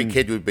 Every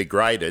kid would be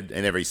graded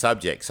in every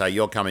subject. So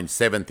you're coming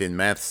 7th in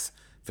maths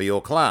for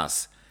your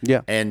class.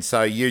 Yeah. And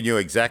so you knew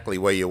exactly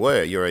where you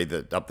were. You're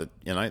either up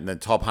in the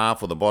top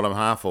half or the bottom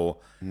half, or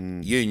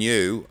you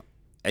knew,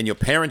 and your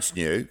parents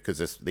knew, because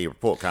the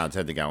report cards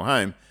had to go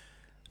home.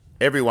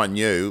 Everyone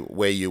knew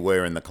where you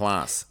were in the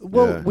class.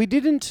 Well, we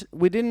didn't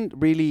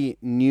really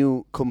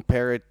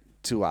compare it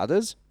to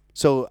others.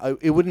 So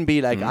it wouldn't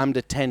be like I'm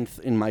the 10th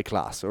in my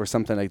class or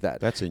something like that.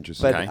 That's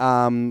interesting.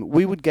 But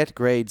we would get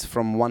grades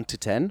from 1 to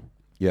 10.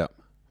 Yeah.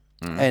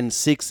 And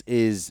 6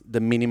 is the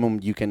minimum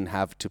you can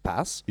have to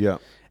pass. Yeah.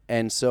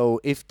 And so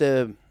if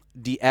the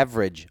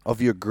average of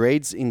your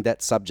grades in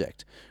that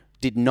subject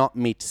did not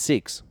meet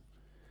 6,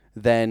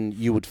 then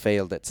you would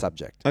fail that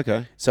subject.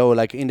 Okay. So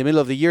like in the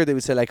middle of the year, they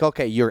would say like,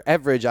 okay, your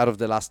average out of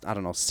the last,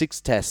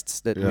 6 tests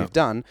that we've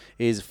done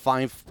is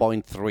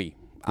 5.3.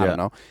 I don't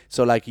know.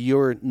 So like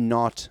you're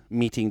not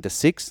meeting the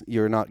 6,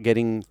 you're not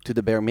getting to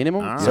the bare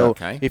minimum. So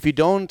if you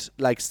don't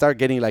like start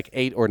getting like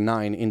 8 or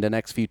 9 in the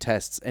next few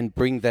tests and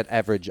bring that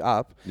average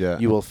up,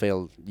 you will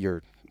fail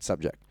your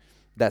subject.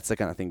 That's the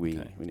kind of thing we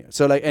need.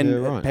 So like,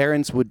 and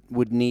parents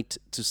would need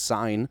to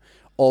sign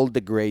all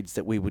the grades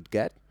that we would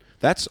get.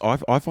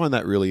 I find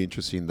that really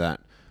interesting that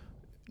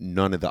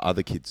none of the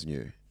other kids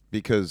knew,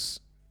 because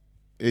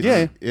it's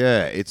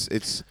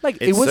like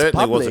it was certainly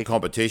public. was a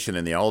competition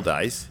in the old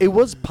days. It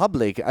was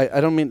public. I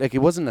don't mean like it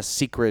wasn't a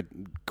secret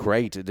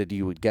grade that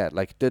you would get.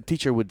 Like the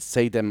teacher would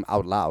say them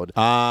out loud.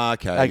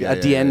 Okay. Like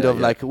at the end of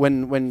like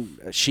when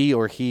she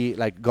or he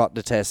like got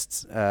the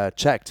tests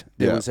checked,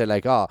 they would say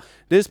like, oh,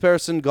 this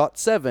person got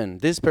 7,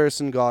 this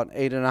person got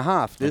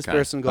 8.5, this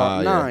person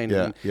got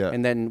 9,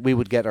 and then we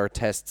would get our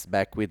tests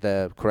back with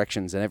the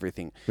corrections and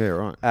everything. Yeah,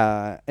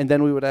 right. And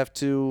then we would have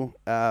to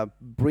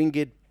bring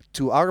it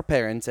to our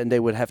parents, and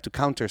they would have to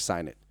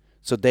countersign it.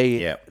 So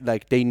they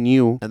they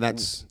knew. And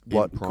that's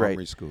what in primary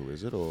grade. school,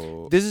 is it?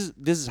 Or This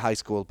is high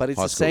school, but it's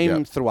high the school,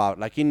 same throughout.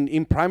 Like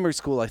in primary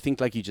school, I think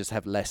like you just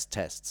have less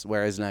tests,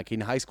 whereas like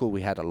in high school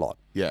we had a lot.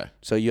 Yeah.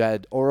 So you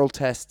had oral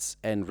tests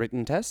and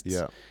written tests.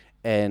 Yeah.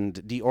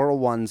 And the oral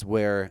ones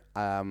were,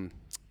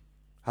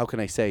 how can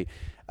I say,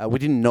 we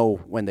didn't know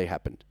when they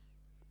happened.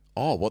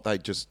 Oh, what, they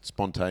just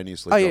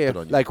spontaneously dropped it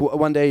on you? Like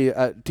one day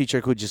a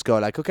teacher could just go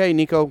like, okay,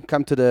 Nico,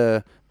 come to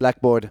the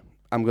blackboard.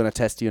 I'm going to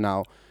test you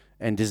now.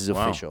 And this is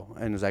official.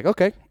 And it's like,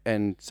 okay.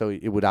 And so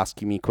it would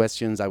ask me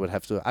questions. I would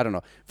have to, I don't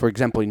know, for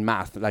example, in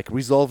math, like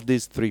resolve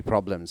these 3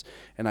 problems.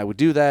 And I would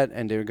do that.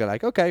 And they would go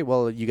like, okay,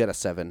 well, you get a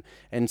 7.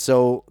 And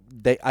so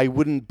I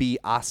wouldn't be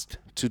asked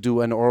to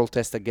do an oral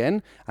test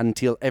again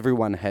until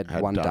everyone had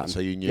one done. So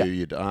you knew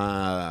you'd...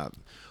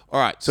 all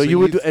right. So you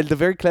would. The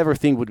very clever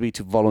thing would be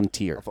to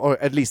volunteer, or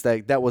at least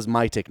like that was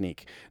my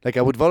technique. Like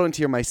I would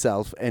volunteer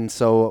myself, and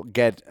so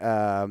get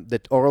the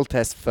oral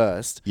test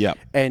first,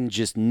 and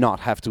just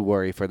not have to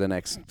worry for the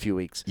next few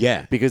weeks.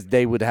 Yeah, because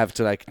they would have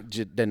to like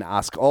then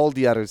ask all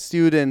the other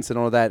students and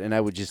all that, and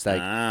I would just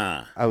like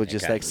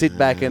like sit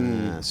back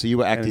and. So you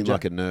were acting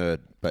like a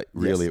nerd, but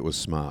really it was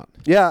smart.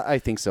 Yeah, I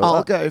think so.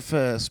 I'll go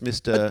first,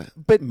 Mr.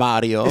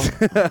 Mario.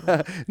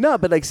 No,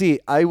 but like, see,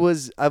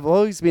 I've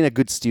always been a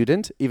good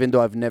student, even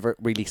though I've never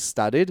really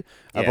studied.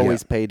 I've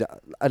always paid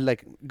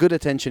like good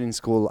attention in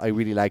school. I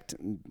really liked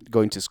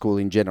going to school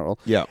in general.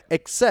 Yeah.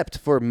 Except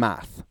for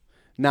math.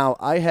 Now,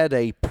 I had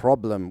a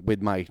problem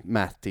with my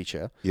math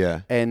teacher.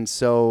 Yeah. And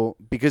so,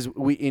 because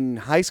in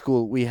high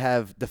school, we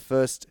have the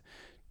first,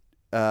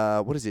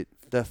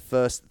 the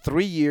first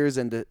 3 years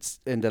and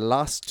the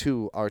last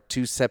 2 are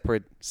 2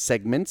 separate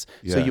segments.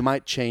 Yeah. So you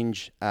might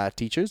change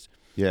teachers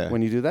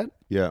when you do that.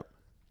 Yeah.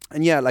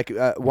 And like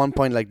at one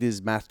point, like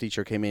this math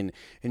teacher came in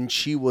and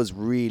she was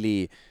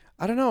really,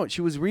 I don't know,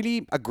 she was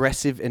really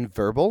aggressive and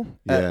verbal.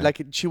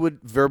 Like she would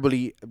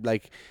verbally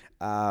like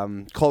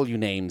call you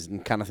names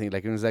and kind of thing.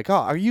 Like it was like, oh,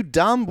 are you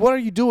dumb? What are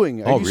you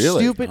doing? Are you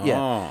really? stupid?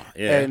 Oh,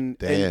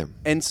 yeah.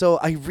 And so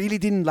I really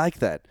didn't like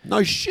that.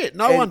 No shit.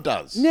 No one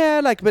does.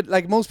 Yeah, but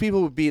most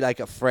people would be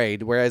like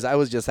afraid. Whereas I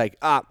was just like,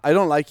 I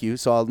don't like you,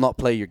 so I'll not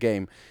play your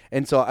game.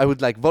 And so I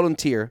would like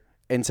volunteer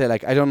and say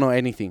like, I don't know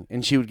anything.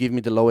 And she would give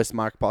me the lowest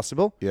mark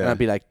possible. Yeah. And I'd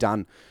be like,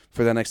 done.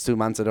 For the next 2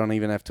 months, I don't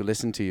even have to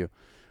listen to you.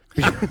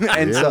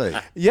 And really?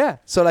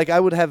 So like I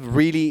would have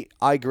really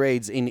high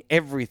grades in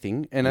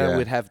everything, and I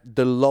would have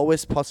the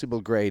lowest possible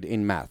grade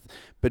in math.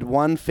 But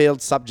one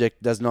failed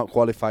subject does not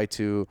qualify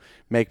to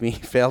make me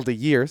fail the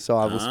year, so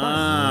I was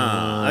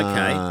fine.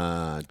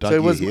 Okay. So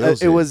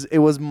it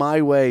was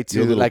my way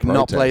to like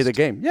not play the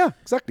game. Yeah,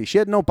 exactly. She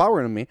had no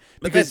power on me.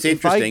 But that's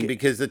interesting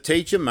because the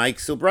teacher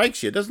makes or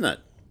breaks you, doesn't it?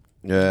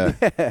 Yeah.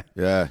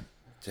 Yeah.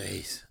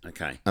 Jeez.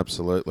 Okay.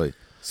 Absolutely.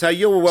 So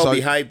you were well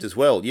behaved as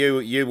well.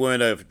 You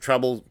weren't a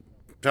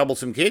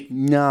troublesome kid?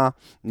 No.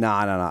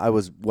 I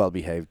was well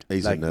behaved.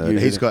 He's a nerd.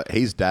 He's got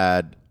his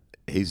dad.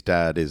 His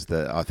dad is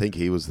I think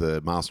he was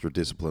the master of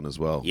discipline as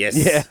well. Yes.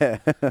 Yeah.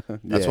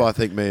 That's why I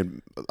think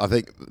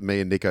me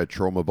and Nico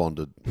trauma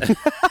bonded.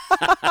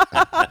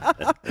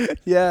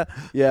 Yeah,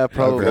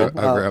 probably.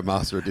 Over our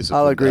master of discipline.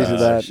 I'll agree to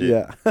that.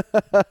 Shit.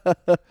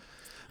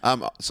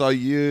 Yeah. So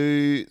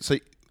you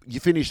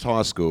finished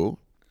high school.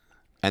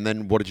 And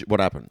then what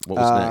happened? What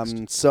was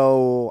next?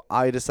 So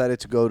I decided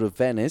to go to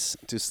Venice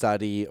to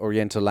study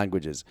Oriental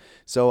languages.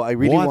 So I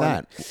really Why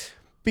that?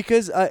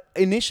 Because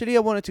initially I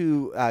wanted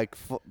to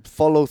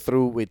follow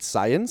through with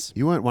science.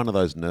 You weren't one of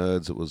those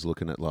nerds that was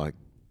looking at like...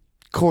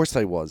 Of course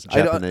I was.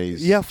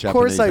 Japanese. Yeah, of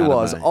course I anime.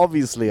 was.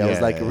 Obviously, I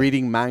was like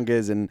reading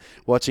mangas and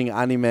watching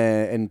anime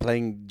and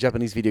playing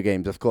Japanese video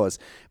games, of course.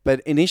 But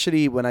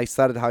initially when I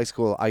started high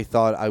school, I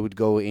thought I would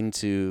go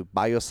into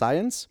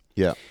bioscience.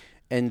 Yeah.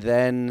 And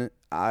then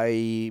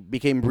I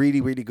became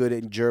really, really good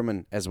in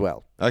German as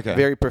well. Okay.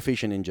 Very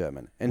proficient in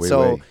German. And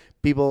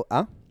people...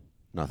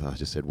 Nothing, I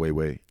just said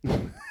wee.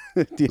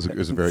 It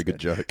was a very good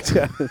joke.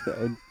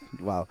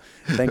 Wow.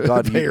 Thank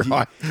God you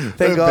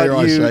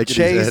shaking his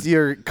chased head.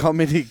 your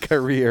comedy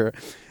career.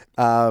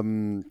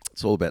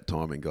 It's all about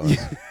timing, guys.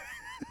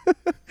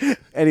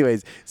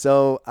 Anyways,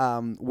 so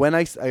when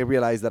I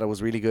realized that I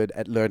was really good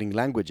at learning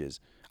languages,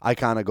 I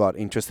kind of got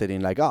interested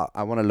in like,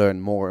 I want to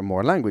learn more and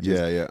more languages.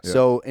 Yeah.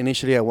 So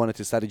initially I wanted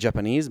to study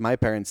Japanese. My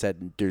parents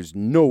said, there's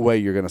no way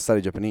you're going to study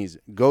Japanese.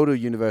 Go to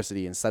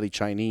university and study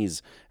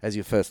Chinese as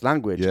your first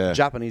language. Yeah.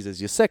 Japanese as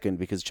your second,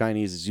 because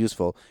Chinese is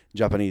useful.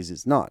 Japanese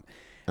is not.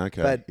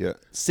 Okay. But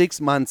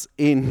 6 months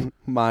in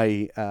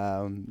my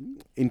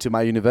into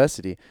my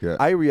university, Yeah.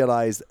 I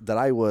realized that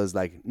I was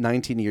like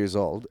 19 years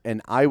old,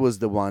 and I was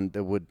the one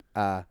that would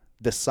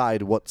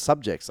decide what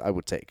subjects I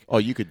would take. Oh,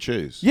 you could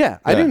choose. Yeah,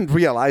 I didn't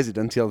realize it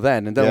until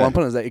then. And then Yeah. at one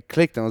point it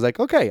clicked, and I was like,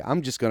 okay,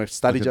 I'm just going to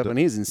study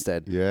Japanese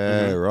instead.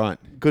 Yeah, right.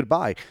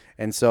 Goodbye.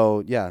 And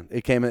so,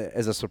 it came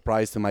as a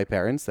surprise to my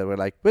parents that were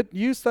like, but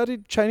you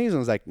studied Chinese? And I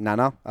was like,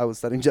 no, I was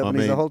studying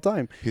Japanese the whole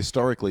time.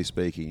 Historically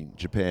speaking,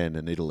 Japan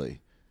and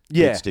Italy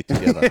Yeah. would stick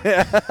together.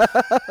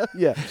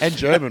 Yeah. And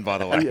German, by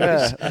the way.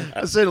 Yeah.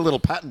 I see a little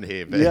pattern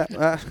here, man.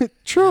 Yeah,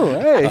 true.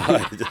 Hey,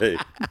 I do.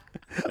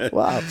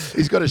 wow.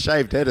 He's got a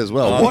shaved head as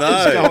well. Oh, What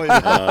is no. going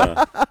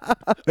on?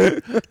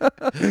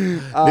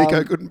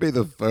 Nico couldn't be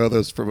the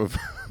furthest from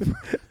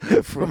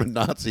a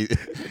Nazi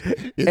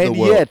in the And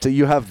world. yet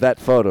you have that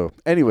photo.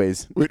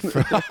 Anyways,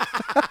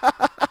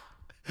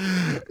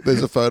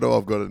 There's a photo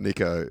I've got of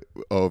Nico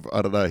of,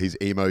 I don't know, his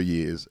emo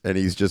years, and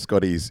he's just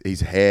got his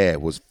hair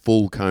was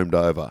full combed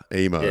over,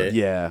 emo. Yeah.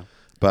 yeah.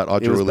 But I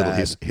drew was a little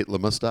bad. Hitler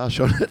mustache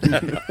on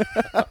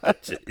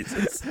it.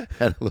 Jesus.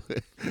 And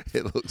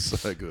it looks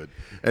so good.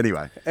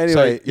 Anyway,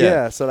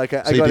 So like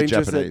I you got did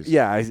interested. Japanese.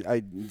 Yeah,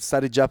 I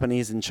studied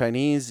Japanese and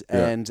Chinese,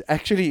 and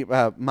actually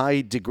my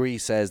degree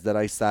says that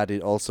I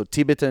studied also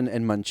Tibetan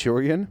and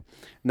Manchurian.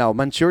 Now,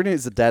 Manchurian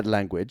is a dead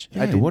language.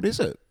 What is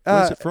it?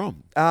 Where's it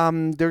from?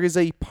 There is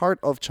a part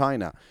of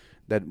China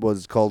that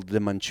was called the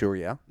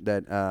Manchuria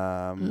that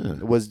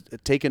was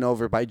taken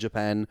over by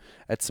Japan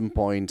at some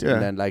point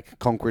and then like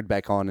conquered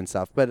back on and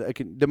stuff. But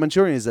the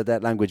Manchurian is a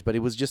dead language, but it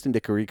was just in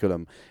the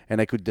curriculum, and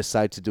I could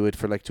decide to do it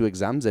for like 2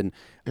 exams. And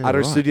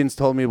other students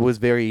told me it was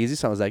very easy,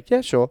 so I was like,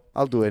 yeah, sure,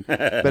 I'll do it.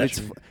 But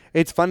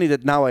it's funny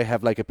that now I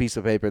have like a piece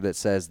of paper that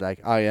says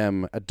like I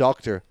am a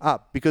doctor.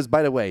 Because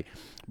by the way,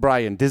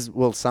 Brian, this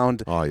will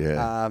sound. Oh,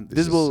 yeah.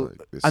 This will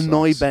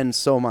annoy Ben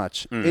so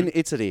much. In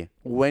Italy,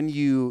 when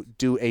you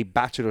do a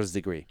bachelor's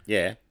degree,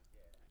 Yeah.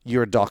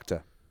 you're a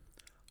doctor.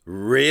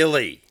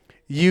 Really?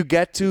 You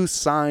get to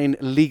sign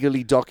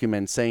legally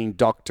documents saying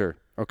doctor.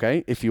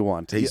 Okay, if you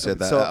want. He said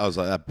that. So I was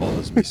like, that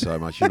bothers me so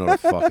much. You're not a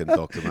fucking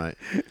doctor, mate.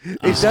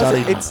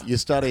 You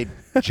studied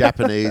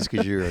Japanese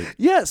because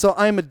you're so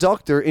I'm a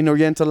doctor in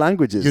Oriental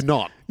languages. you're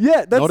not.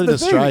 Yeah, that's not the in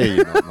thing. Australia.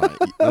 You're not,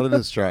 mate. Not in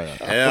Australia.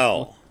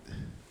 Hell.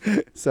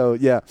 So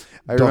I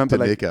remember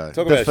like Nico.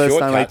 Talk the about a first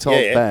time I shortcut.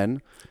 told Yeah.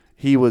 Ben,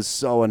 he was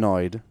so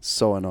annoyed.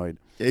 So annoyed.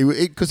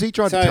 Because he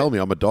tried to So- tell me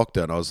I'm a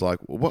doctor, and I was like,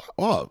 what?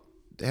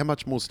 How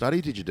much more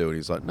study did you do? And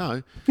he's like,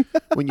 no.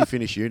 When you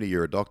finish uni,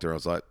 you're a doctor. I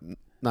was like,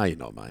 no, you're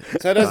not, mate.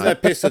 So doesn't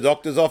that piss the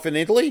doctors off in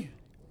Italy?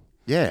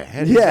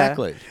 Yeah,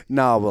 exactly.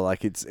 No, well,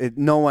 like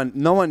no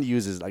one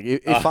uses like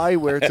if I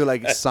were to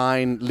like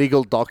sign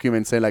legal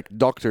documents say like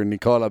Dr.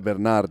 Nicola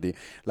Bernardi,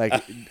 like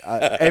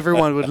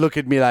everyone would look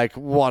at me like,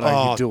 what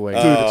are you doing?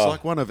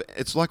 Dude,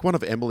 it's like one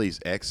of Emily's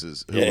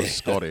exes who was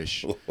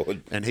Scottish,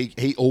 Lord. and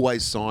he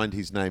always signed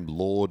his name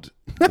Lord,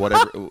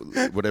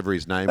 whatever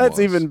his name was. That's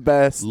even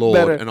best. Lord.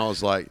 Better. And I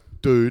was like,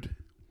 dude,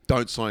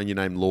 don't sign your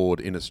name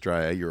Lord in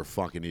Australia. You're a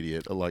fucking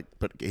idiot. Like,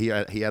 but he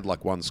had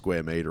like 1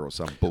 square meter or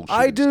some bullshit.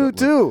 I in do Scotland.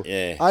 too.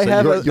 Yeah. I So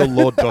have you're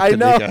Lord Dr. I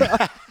know.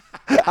 Nico.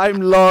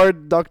 I'm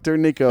Lord Dr.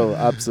 Nico.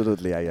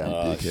 Absolutely, I am.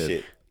 Oh, Dickhead.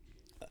 shit.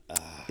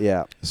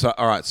 Yeah. So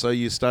all right. So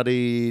you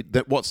studied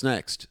that. What's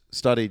next?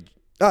 Studied.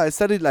 I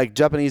studied like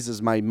Japanese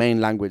as my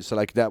main language, so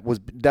like that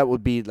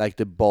would be like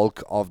the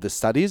bulk of the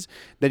studies.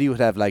 Then you would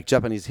have like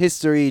Japanese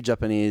history,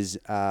 Japanese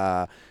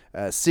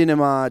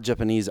cinema,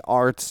 Japanese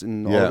arts,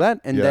 and all of that.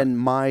 And then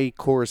my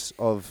course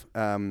of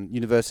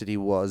university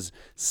was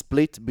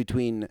split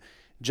between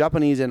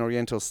Japanese and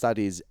Oriental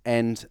studies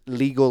and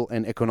legal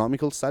and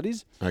economical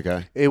studies.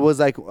 Okay. It was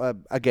like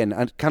again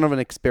kind of an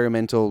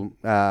experimental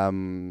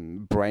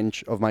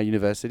branch of my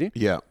university.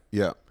 Yeah.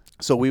 Yeah.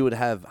 So we would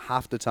have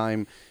half the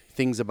time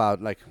things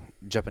about like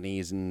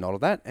Japanese and all of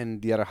that,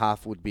 and the other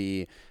half would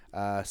be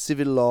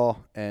civil law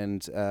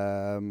and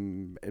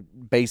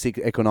basic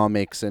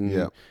economics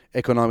and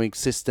economic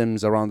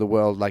systems around the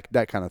world, like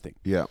that kind of thing.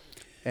 Yeah.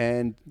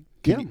 And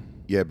Be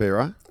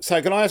right. So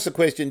can I ask a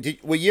question?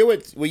 Were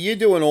you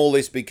doing all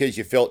this because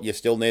you felt you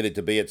still needed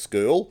to be at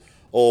school,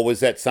 or was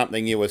that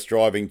something you were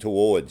striving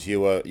towards? You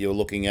were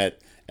looking at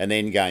an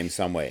end game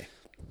somewhere.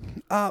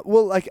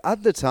 well, like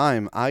at the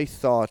time, I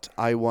thought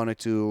I wanted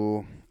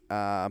to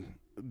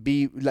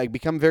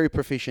become very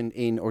proficient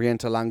in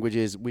Oriental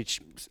languages, which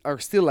are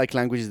still like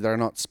languages that are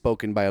not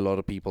spoken by a lot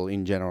of people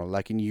in general,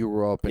 like in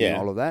Europe and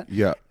all of that.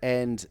 Yeah.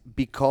 And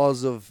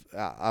because of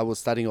I was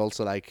studying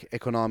also like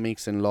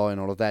economics and law and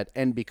all of that,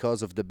 and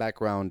because of the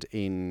background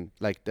in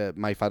like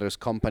my father's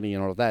company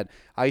and all of that,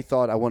 I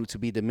thought I wanted to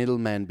be the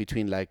middleman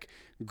between like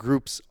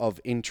groups of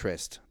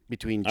interest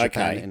between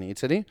Japan and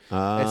Italy.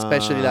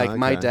 Especially like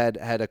my dad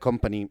had a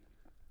company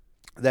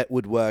that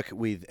would work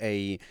with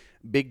a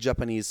big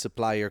Japanese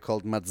supplier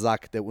called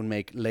Mazak that would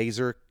make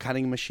laser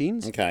cutting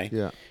machines. Okay.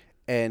 Yeah.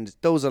 And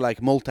those are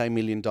like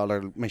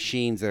multi-million-dollar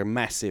machines. They're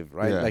massive,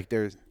 right?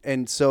 Yeah.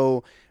 And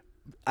so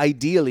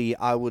ideally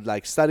I would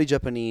like study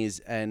Japanese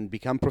and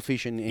become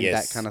proficient in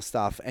that kind of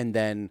stuff, and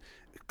then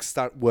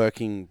start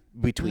working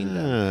between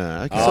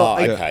them. Okay. So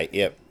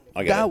Yep.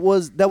 I get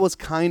it. that was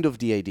kind of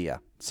the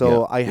idea.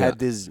 So I had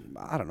this,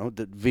 I don't know,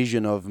 the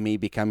vision of me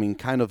becoming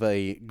kind of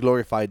a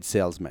glorified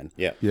salesman.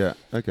 Yeah. Yeah.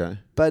 Okay.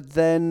 But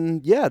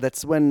then,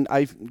 that's when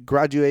I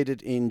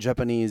graduated in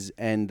Japanese,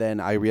 and then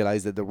I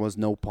realized that there was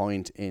no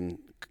point in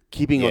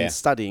keeping on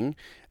studying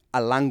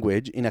a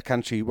language in a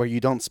country where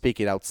you don't speak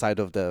it outside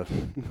of the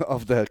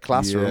of the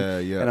classroom.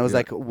 And I was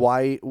like,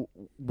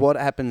 what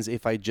happens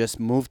if I just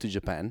move to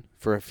Japan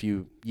for a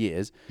few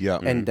years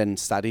and then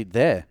studied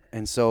there?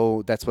 And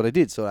so that's what I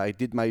did. So I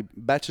did my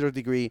bachelor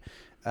degree,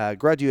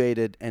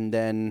 graduated, and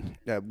then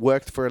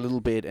worked for a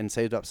little bit and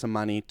saved up some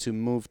money to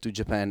move to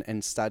Japan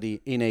and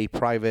study in a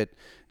private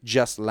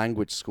just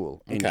language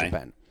school in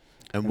Japan.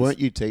 And weren't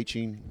you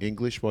teaching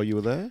English while you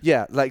were there?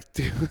 Yeah, like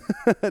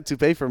to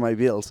pay for my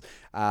bills.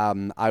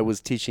 I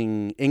was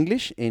teaching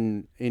English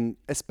in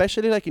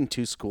especially like in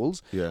two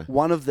schools. Yeah.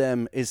 One of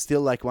them is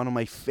still like one of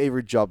my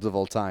favorite jobs of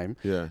all time.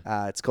 Yeah.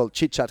 It's called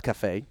Chit Chat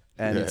Cafe,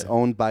 and it's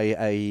owned by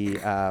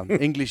a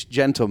English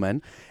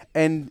gentleman.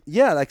 And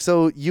like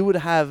so you would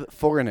have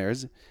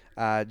foreigners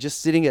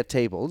just sitting at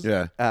tables.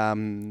 Yeah.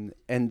 And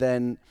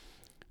then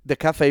the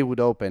cafe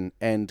would open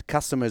and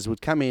customers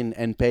would come in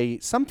and pay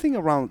something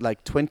around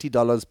like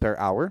 $20 per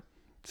hour,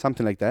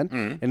 something like that.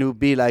 And it would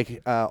be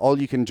like all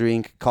you can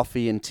drink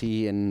coffee and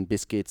tea and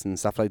biscuits and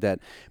stuff like that.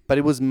 But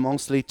it was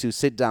mostly to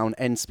sit down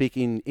and speak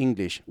in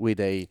English with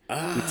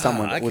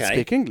someone that would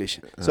speak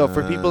English. So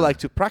for people like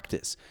to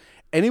practice.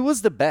 And it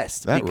was the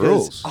best. That because,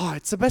 rules. Oh,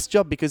 it's the best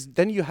job because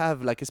then you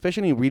have like,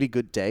 especially in really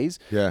good days,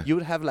 you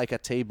would have like a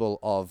table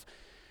of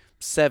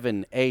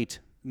 7, 8,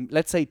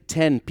 let's say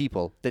 10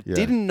 people that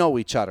didn't know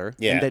each other,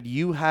 and that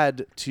you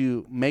had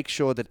to make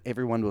sure that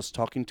everyone was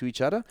talking to each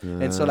other.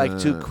 And so like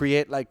to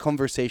create like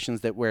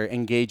conversations that were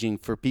engaging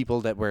for people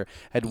that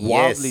had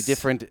wildly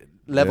different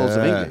levels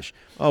of English.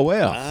 Oh,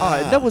 wow.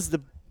 That was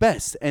the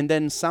best. And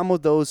then some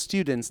of those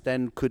students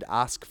then could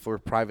ask for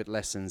private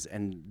lessons,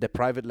 and the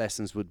private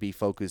lessons would be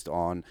focused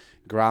on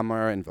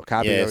grammar and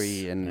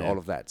vocabulary and all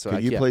of that. So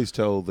Can you please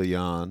tell the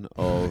yarn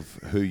of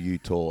who you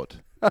taught?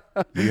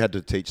 You had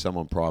to teach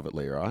someone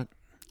privately, right?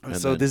 And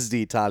so this is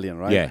the Italian,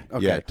 right? Yeah.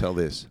 Okay. Yeah. Tell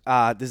this.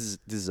 This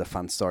is a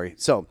fun story.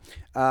 So,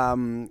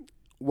 one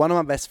of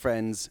my best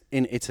friends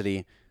in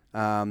Italy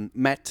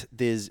met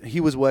this. He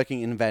was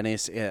working in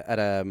Venice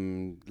at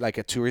like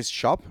a tourist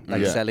shop,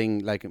 like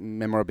selling like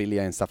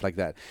memorabilia and stuff like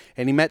that.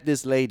 And he met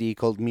this lady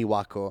called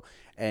Miwako,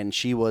 and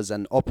she was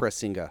an opera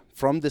singer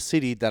from the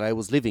city that I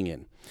was living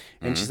in.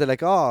 And she said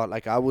like,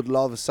 I would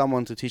love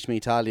someone to teach me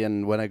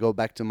Italian when I go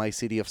back to my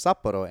city of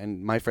Sapporo.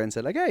 And my friend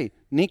said like, hey,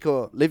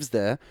 Nico lives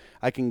there.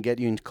 I can get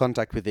you in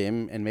contact with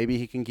him, and maybe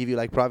he can give you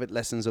like private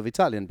lessons of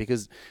Italian,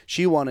 because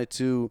she wanted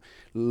to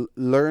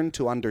learn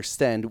to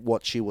understand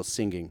what she was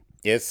singing.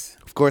 Yes.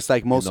 Of course,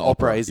 like most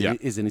opera is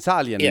in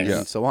Italian Yes.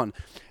 and so on.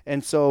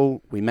 And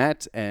so we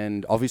met,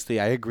 and obviously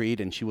I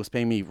agreed, and she was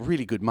paying me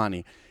really good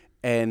money.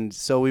 And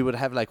so we would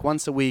have like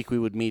once a week, we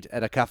would meet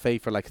at a cafe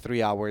for like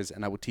 3 hours,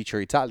 and I would teach her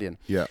Italian.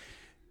 Yeah.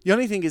 The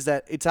only thing is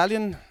that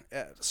Italian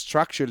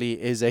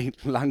structurally is a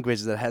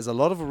language that has a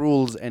lot of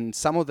rules, and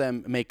some of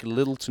them make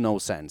little to no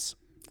sense.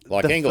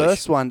 Like the English.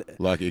 First one,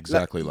 Like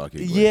exactly like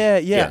English.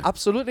 Yeah,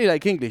 absolutely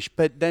like English.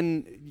 But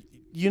then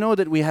you know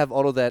that we have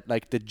all of that,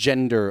 like the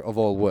gender of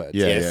all words.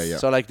 Yes.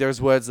 So like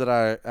there's words that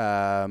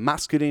are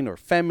masculine or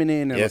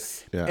feminine.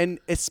 And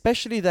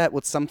especially that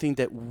was something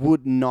that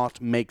would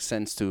not make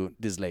sense to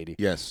this lady.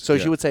 Yes. So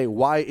she would say,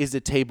 why is the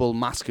table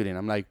masculine?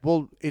 I'm like,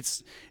 well,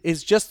 it's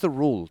just the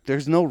rule.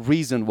 There's no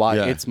reason why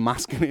it's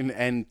masculine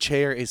and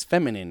chair is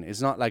feminine.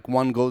 It's not like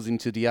one goes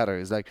into the other.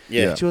 It's like,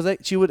 she was like,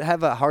 she would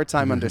have a hard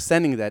time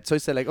understanding that. So I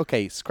said like,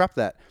 okay, scrap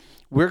that.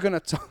 We're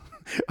going to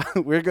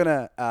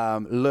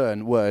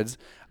learn words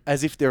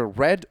as if they're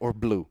red or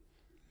blue.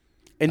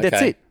 And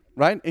that's it,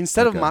 right?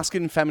 Instead of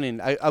masculine and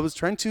feminine, I was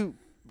trying to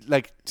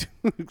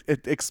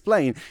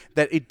explain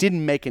that it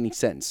didn't make any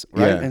sense,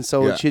 right? Yeah, And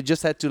so she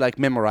just had to like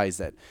memorize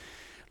that.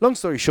 Long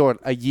story short,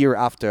 a year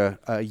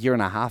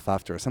and a half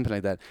after, or something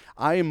like that,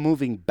 I am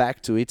moving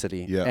back to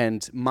Italy. Yeah.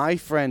 And my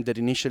friend that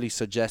initially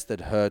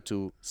suggested her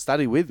to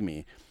study with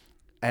me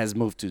has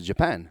moved to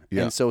Japan.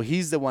 Yeah. And so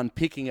he's the one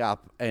picking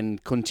up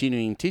and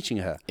continuing teaching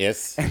her.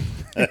 Yes.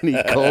 And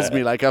he calls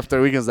me like after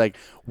a week and is like,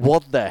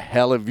 what the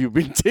hell have you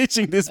been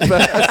teaching this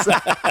person?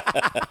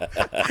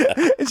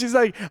 And she's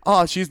like,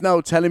 she's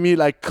now telling me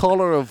like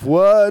color of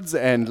words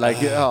and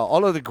like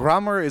all of the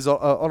grammar is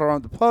all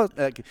around the pot.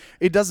 Like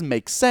it doesn't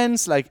make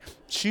sense. Like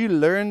she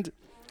learned,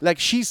 like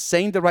she's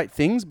saying the right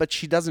things, but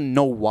she doesn't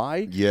know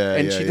why. Yeah,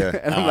 and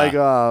And I'm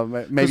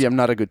like, maybe I'm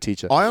not a good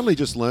teacher. I only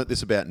just learnt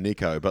this about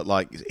Nico, but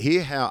like,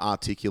 hear how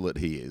articulate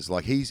he is.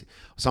 Like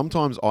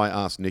sometimes I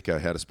ask Nico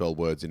how to spell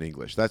words in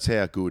English. That's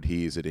how good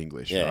he is at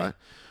English, right?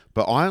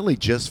 But I only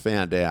just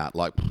found out,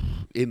 like,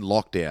 in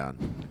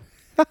lockdown,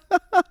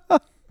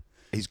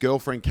 his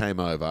girlfriend came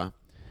over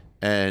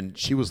and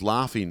she was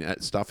laughing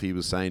at stuff he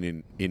was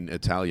saying in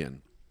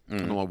Italian.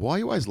 And I'm like, why are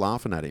you always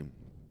laughing at him?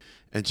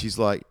 And she's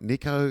like,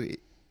 Nico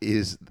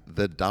is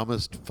the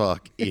dumbest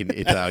fuck in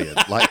Italian.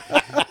 Like,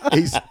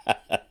 he's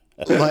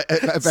like,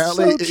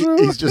 apparently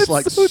he's just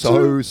like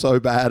so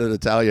bad at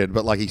Italian,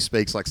 but like he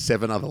speaks like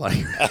seven other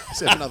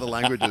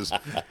languages.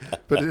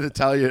 But in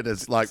Italian,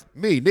 it's like,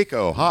 me,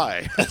 Nico,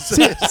 hi.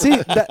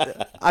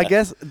 I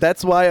guess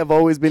that's why I've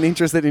always been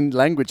interested in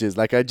languages.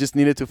 Like I just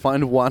needed to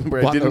find one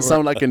where I didn't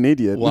sound like an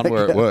idiot. One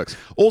where it works.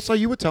 Also,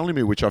 you were telling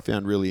me, which I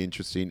found really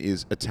interesting,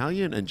 is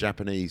Italian and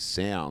Japanese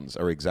sounds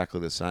are exactly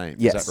the same.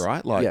 Yes. Is that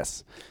right? Like,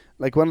 yes.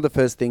 Like one of the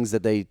first things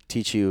that they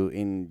teach you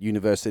in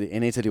university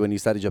in Italy when you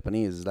study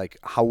Japanese is like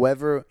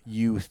however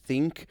you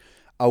think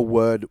a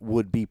word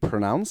would be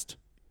pronounced,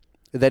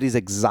 that is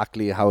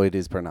exactly how it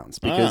is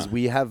pronounced. Because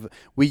we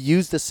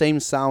use the same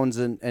sounds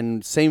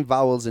and same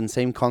vowels and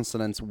same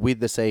consonants with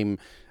the same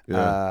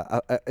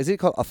is it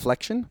called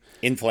afflection?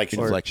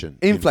 Inflection.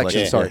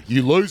 Inflection, sorry.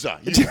 You loser.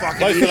 You fucking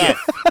Close idiot.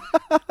 enough.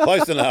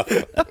 Close enough.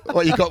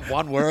 What, you got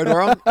one word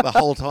wrong the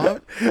whole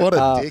time? What a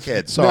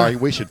dickhead. Sorry,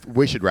 we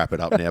should wrap it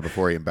up now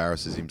before he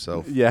embarrasses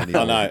himself. Yeah.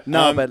 No.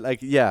 No, but like,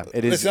 yeah,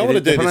 it is. Listen, I want to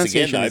do this again,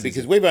 pronunciation though, is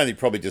because we've only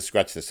probably just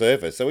scratched the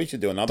surface, so we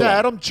should do another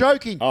Dad, one. I'm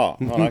joking. Oh, all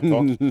right,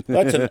 cool.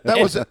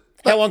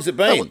 How long's it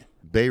been?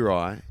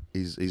 B-Rye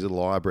is his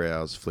little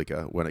eyebrows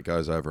flicker when it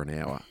goes over an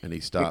hour, and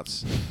he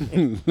starts.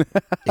 he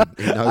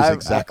knows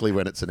exactly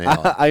when it's an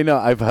hour. I know.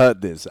 I've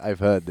heard this.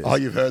 Oh,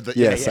 you've heard that?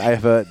 Yes, Yeah.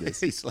 I've heard this.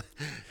 He's like,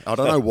 I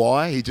don't know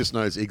why. He just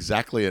knows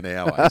exactly an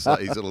hour. It's like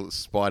his little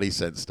spidey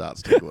sense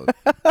starts tickling.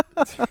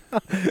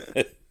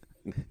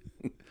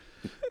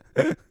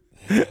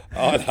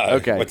 Oh, no.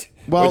 Okay.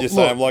 Would you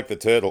say I'm like the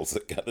turtles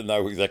that got to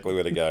know exactly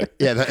where to go?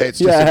 Yeah, it's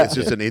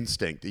just an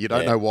instinct. You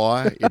don't know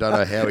why. You don't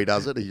know how he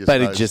does it. He just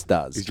But knows. it just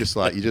does. He's just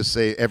like, you just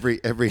see every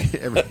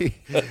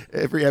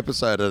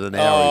episode at an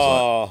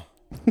hour.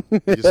 He's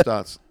like, he just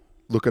starts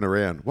looking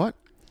around. What?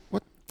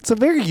 It's a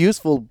very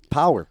useful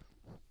power.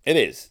 It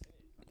is.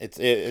 It's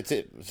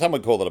some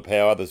would call it a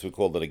power, others would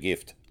call it a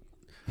gift.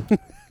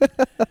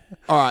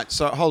 All right,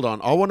 so hold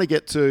on. I want to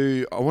get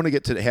to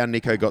how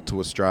Nico got to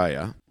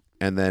Australia,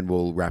 and then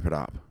we'll wrap it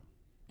up.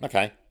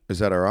 Okay. Is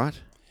that all right?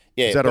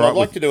 Yeah, Is that but all right I'd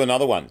like to do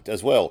another one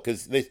as well,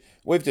 because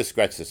we've just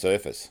scratched the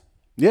surface.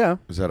 Yeah.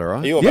 Is that all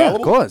right? Are you Yeah, available?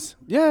 of course.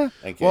 Yeah.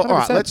 Thank you. Well, all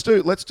right.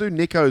 100%. Let's do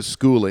Nico's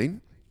schooling.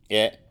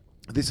 Yeah.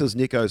 This is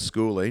Nico's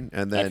schooling,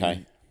 and then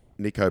Okay.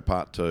 Nico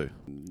part 2.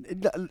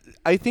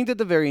 I think that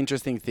the very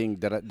interesting thing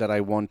that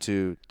I want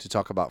to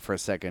talk about for a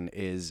second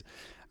is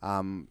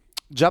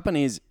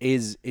Japanese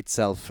is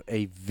itself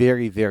a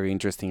very, very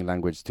interesting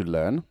language to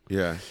learn.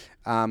 Yeah.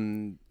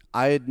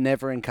 I had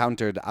never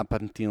encountered up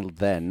until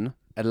then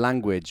a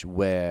language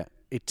where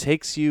it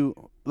takes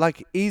you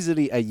like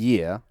easily a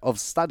year of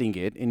studying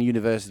it in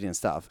university and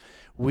stuff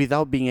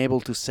without being able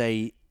to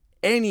say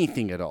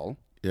anything at all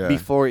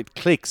before it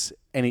clicks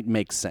and it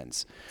makes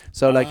sense.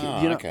 So like,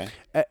 okay.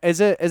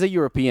 as a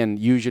European,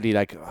 usually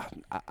like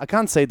I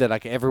can't say that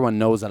like everyone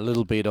knows a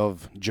little bit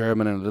of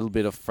German and a little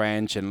bit of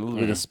French and a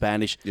little bit of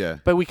Spanish,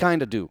 but we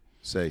kind of do.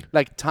 See.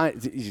 Like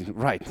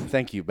right.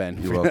 Thank you,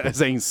 Ben, You're for welcome.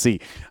 saying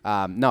C.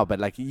 No, but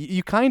like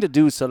you kind of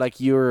do. So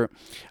like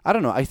I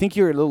don't know. I think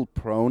you're a little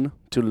prone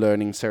to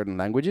learning certain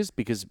languages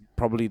because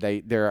probably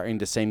they are in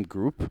the same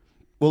group.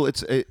 Well,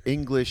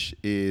 English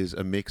is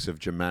a mix of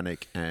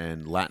Germanic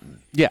and Latin.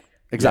 Yeah,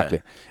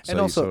 exactly. Yeah. So and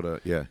you also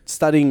sorta,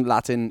 studying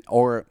Latin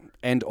or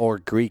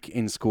Greek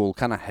in school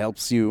kind of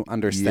helps you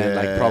understand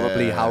like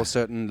probably how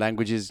certain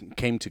languages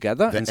came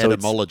together. The and so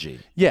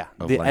etymology. the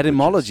languages.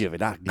 etymology of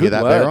it. Good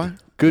that, word. Vera?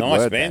 Good Nice,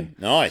 word, Ben.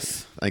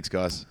 Nice. Thanks,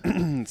 guys.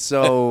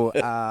 So,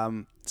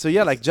 so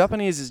yeah, like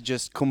Japanese is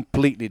just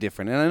completely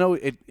different, and I know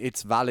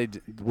it's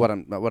valid. What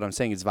I'm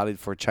saying is valid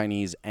for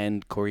Chinese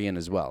and Korean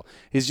as well.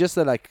 It's just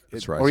that like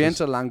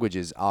Oriental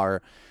languages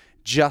are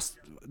just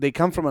they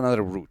come from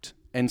another root,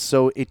 and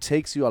so it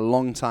takes you a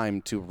long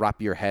time to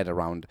wrap your head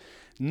around.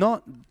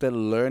 Not the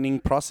learning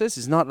process.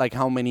 It's not like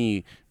how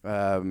many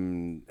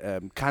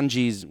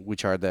kanjis,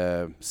 which are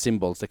the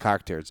symbols, the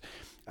characters.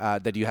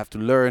 That you have to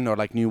learn or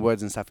like new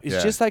words and stuff.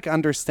 It's just like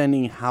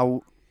understanding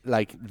how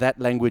like that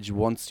language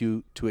wants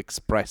you to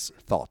express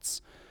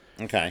thoughts.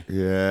 Okay.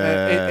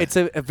 Yeah. It's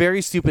a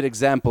very stupid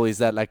example is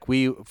that like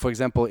for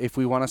example, if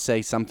we want to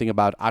say something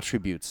about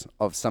attributes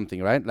of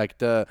something, right? Like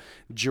the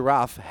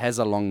giraffe has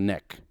a long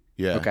neck.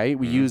 Yeah. Okay.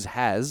 We use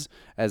has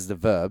as the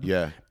verb.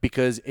 Yeah.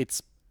 Because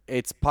it's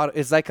it's part.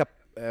 It's like a.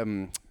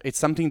 It's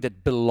something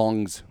that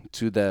belongs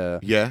to the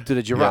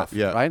giraffe,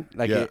 right?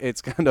 Like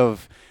it's kind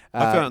of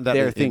I found that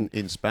their thing.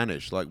 in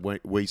Spanish. Like when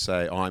we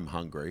say I'm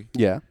hungry,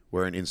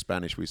 where in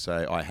Spanish we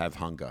say I have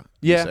hunger.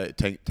 Yeah, you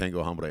say,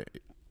 tengo hambre.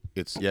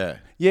 It's yeah.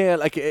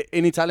 Like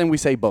in Italian, we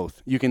say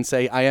both. You can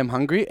say I am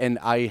hungry and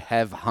I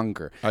have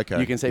hunger. Okay,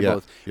 you can say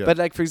both. Yeah. But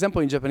like for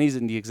example, in Japanese,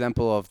 in the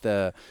example of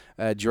the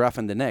giraffe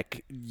and the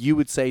neck, you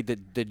would say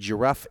that the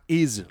giraffe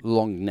is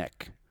long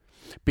neck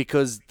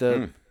because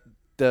the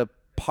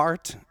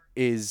part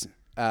is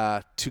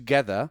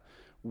together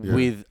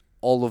with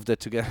all of the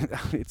together.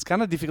 It's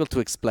kind of difficult to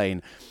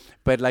explain,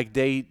 but like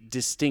they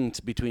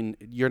distinct between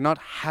you're not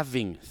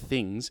having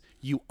things,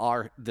 you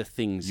are the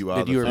things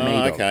that you're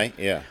made of. Okay,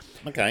 yeah.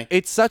 Okay.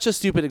 It's such a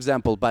stupid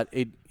example, but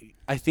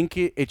I think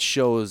it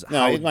shows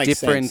how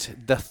different sense.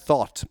 The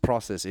thought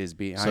process is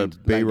behind. So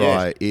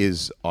B-Rye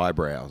is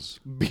eyebrows.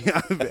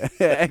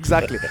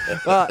 Exactly.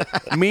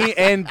 Me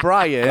and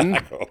Brian...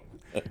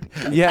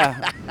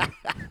 Yeah,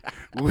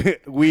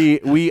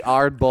 we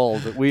are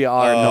bald. We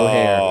are no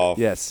hair.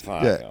 Yes.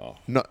 Yeah.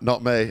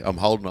 Not me. I'm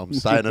holding. I'm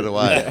staying it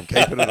away. I'm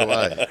keeping it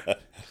away.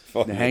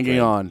 Hanging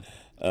on.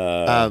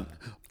 Do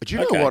you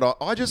know what?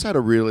 I just had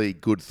a really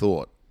good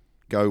thought.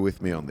 Go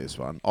with me on this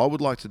one. I would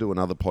like to do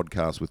another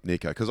podcast with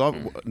Nico because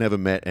I've never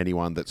met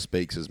anyone that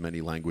speaks as many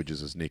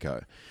languages as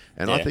Nico,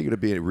 and I think it'd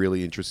be a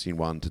really interesting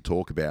one to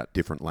talk about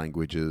different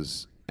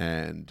languages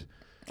and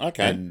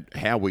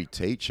how we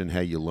teach and how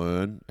you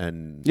learn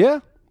and yeah.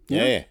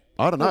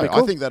 I don't know.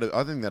 Cool. I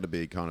think that'd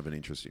be kind of an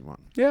interesting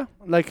one. Yeah,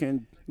 we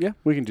can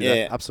do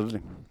that.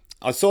 Absolutely.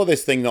 I saw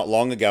this thing not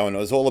long ago, and it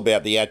was all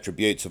about the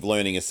attributes of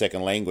learning a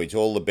second language,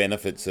 all the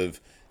benefits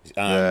of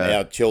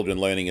our children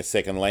learning a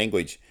second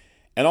language.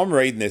 And I'm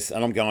reading this,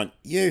 and I'm going,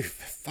 "You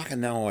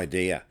fucking no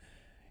idea."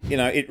 You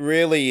know, it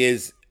really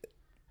is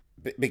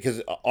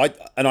because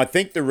I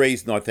think the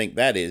reason I think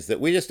that is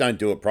that we just don't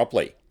do it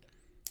properly.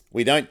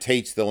 We don't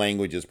teach the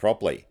languages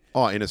properly.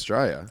 Oh, in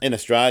Australia? In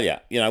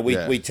Australia. You know,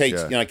 we teach,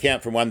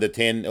 count from 1 to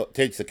 10,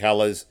 teach the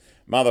colours,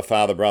 mother,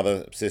 father,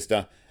 brother,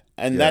 sister,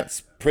 and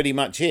that's pretty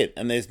much it.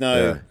 And there's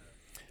no...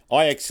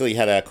 I actually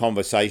had a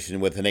conversation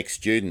with an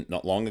ex-student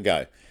not long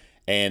ago,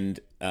 and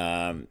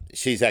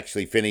she's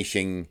actually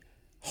finishing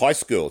high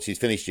school. She's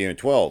finished year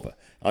 12.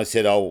 I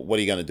said, "Oh, what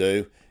are you going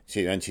to do?"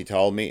 She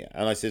told me,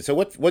 and I said, "So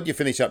what did you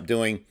finish up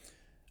doing?"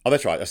 Oh,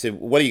 that's right. I said,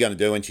 "What are you going to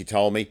do?" And she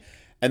told me.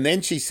 And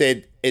then she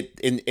said it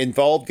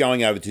involved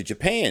going over to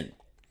Japan.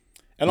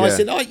 And I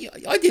said,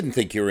 I didn't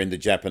think you were into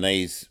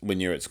Japanese when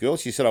you were at school.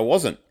 She said, I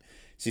wasn't.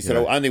 She said,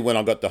 only when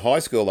I got to high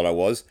school that I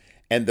was.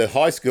 And the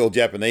high school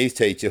Japanese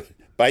teacher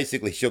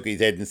basically shook his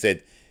head and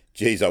said,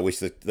 geez, I wish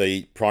that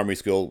the primary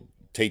school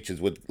teachers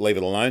would leave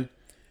it alone.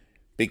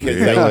 Because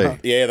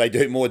they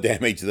do more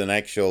damage than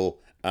actual,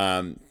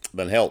 than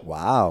help.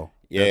 Wow.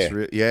 Yeah.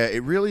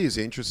 It really is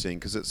interesting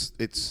because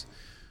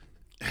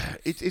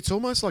it's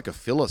almost like a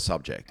filler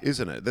subject,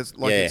 isn't it?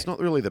 It's not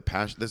really the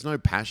passion. There's no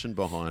passion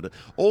behind it.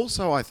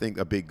 Also, I think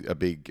a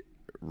big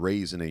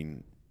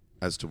reasoning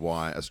as to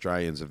why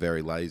Australians are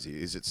very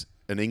lazy is it's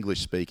an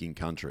English-speaking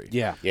country.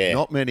 Yeah.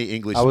 Not many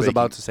English. I was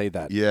about to say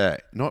that. Yeah,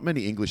 not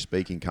many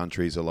English-speaking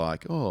countries are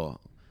like,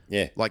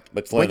 like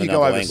let's when learn you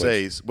go another overseas.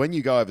 language. When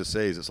you go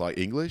overseas, it's like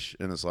English,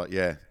 and it's like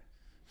all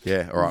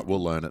right,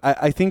 we'll learn it.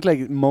 I think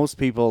like most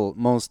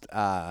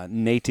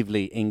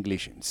natively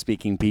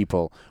English-speaking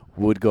people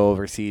would go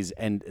overseas,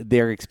 and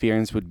their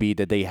experience would be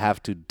that they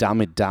have to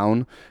dumb it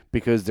down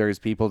because there's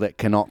people that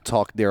cannot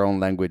talk their own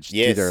language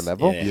to their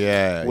level.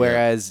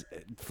 Whereas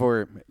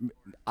for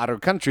other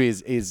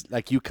countries is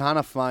like you kind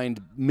of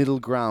find middle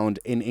ground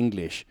in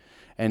English,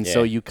 and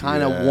so you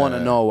kind of want to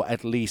know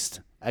at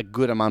least a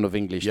good amount of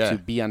English to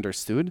be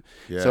understood.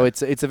 So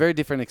it's a very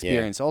different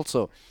experience.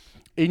 Also,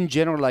 in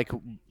general, like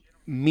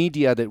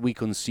media that we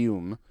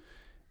consume,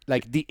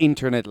 like the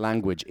internet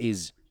language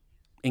is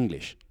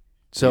English.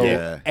 So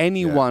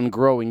anyone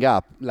growing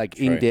up like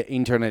in the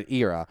internet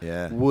era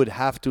would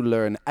have to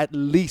learn at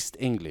least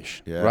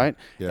English, right?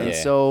 And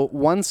so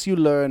once you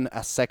learn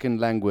a second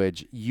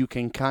language, you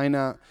can kind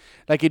of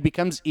like it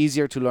becomes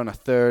easier to learn a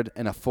third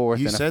and a fourth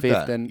and a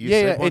fifth. And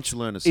once you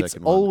learn a second it's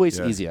always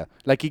easier.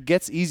 Like it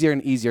gets easier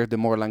and easier the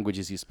more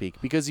languages you speak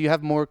because you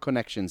have more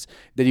connections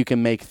that you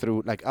can make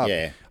through like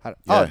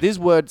this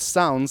word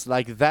sounds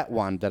like that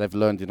one that I've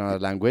learned in another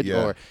language,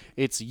 or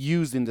it's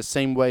used in the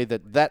same way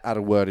that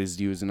other word is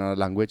used in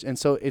another language. And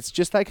so it's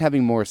just like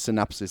having more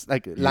synapses,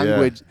 like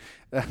language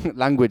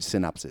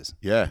synapses.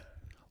 Yeah.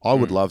 I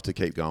would love to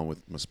keep going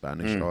with my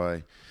Spanish,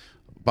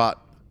 but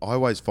I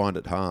always find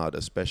it hard,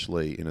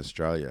 especially in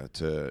Australia,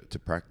 to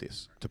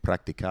practice, to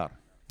practicar.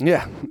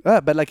 Yeah,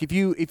 but like if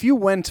you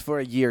went for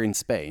a year in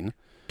Spain,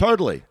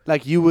 totally,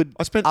 like you would.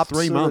 I spent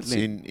 3 months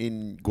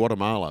in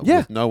Guatemala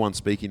with no one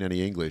speaking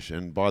any English,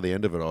 and by the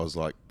end of it, I was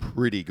like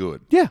pretty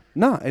good. Yeah,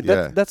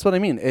 that's what I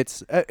mean.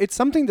 It's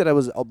something that I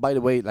was, by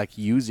the way, like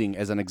using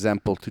as an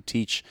example to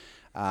teach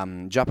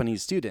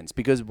Japanese students,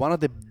 because one of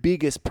the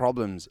biggest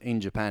problems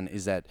in Japan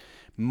is that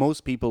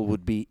most people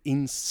would be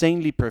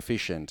insanely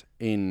proficient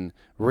in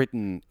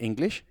written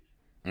English,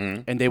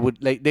 and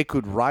they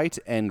could write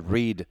and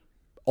read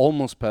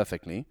almost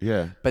perfectly.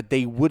 Yeah. But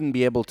they wouldn't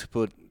be able to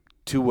put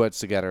two words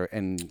together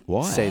and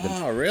say them.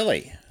 Oh,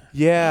 really?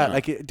 Yeah,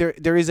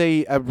 there is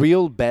a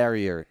real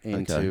barrier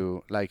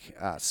into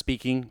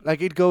speaking.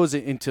 Like it goes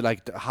into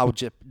how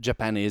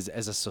Japan is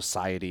as a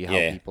society, how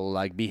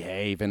people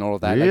behave and all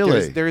of that.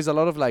 Really? There is a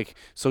lot of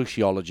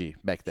sociology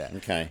back there.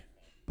 Okay.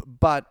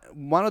 But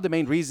one of the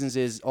main reasons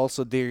is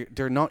also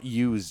they're not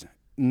used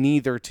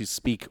neither to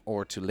speak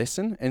or to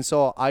listen. And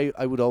so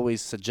I would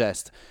always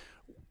suggest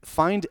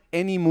find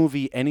any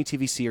movie, any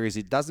TV series,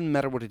 it doesn't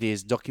matter what it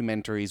is,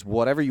 documentaries,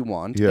 whatever you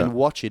want, and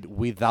watch it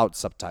without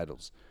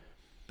subtitles.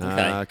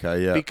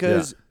 Okay, yeah.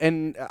 Because,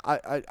 and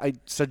I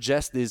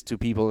suggest this to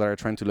people that are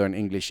trying to learn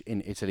English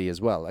in Italy as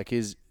well.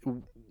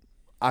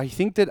 I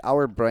think that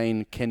our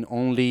brain can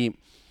only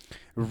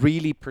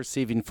really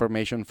perceive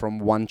information from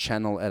one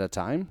channel at a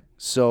time.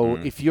 So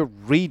if you're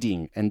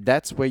reading and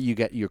that's where you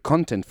get your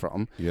content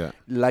from,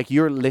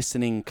 you're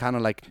listening kind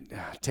of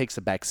takes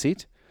a back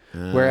seat.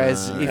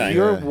 Whereas if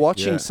you're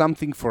watching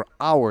something for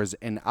hours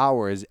and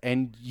hours,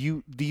 and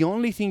the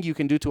only thing you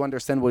can do to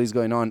understand what is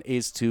going on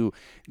is to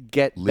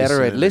get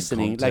better at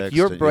listening.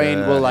 Your brain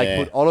will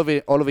put all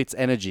of its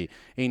energy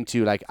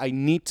into I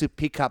need to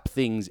pick up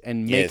things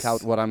and make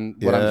out what I'm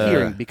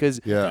hearing,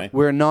 because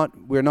we're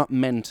not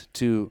meant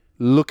to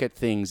look at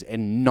things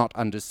and not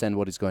understand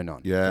what is going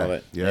on.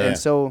 And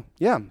so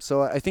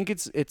I think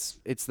it's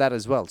that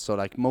as well.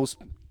 So most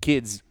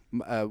kids,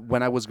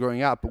 when I was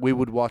growing up, we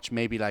would watch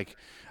maybe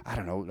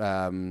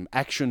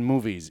action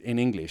movies in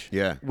English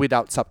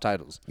without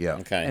subtitles.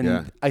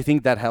 And I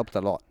think that helped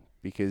a lot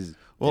because...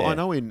 Well, I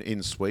know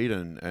in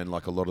Sweden and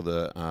a lot of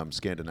the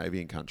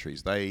Scandinavian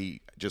countries, they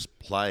just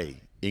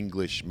play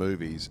English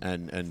movies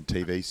and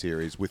TV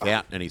series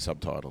without any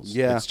subtitles.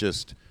 Yeah.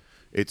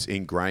 It's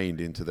ingrained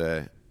into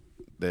their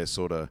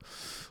sort of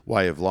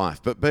way of life.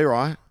 But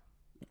B-Rai,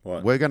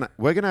 we're gonna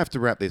have to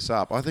wrap this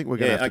up. I think we're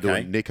gonna have to do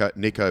a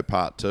Nico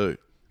part 2.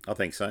 I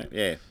think so.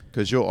 Yeah.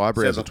 Because your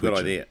eyebrows are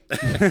twitching.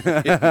 Good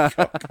idea.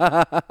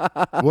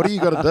 What do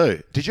you got to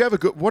do? Did you have a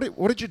good?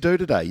 What did you do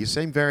today? You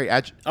seem very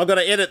agitated. I've got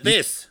to edit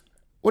this.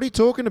 What are you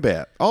talking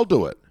about? I'll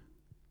do it.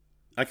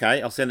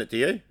 Okay, I'll send it to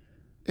you.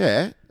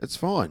 Yeah, it's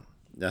fine.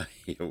 No,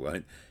 you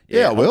won't.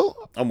 Yeah, I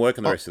will. I'm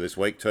working the rest of this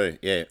week too.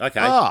 Yeah. Okay.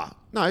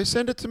 No,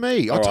 send it to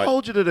me. All I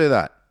told you to do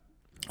that.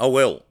 I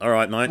will. All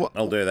right, mate.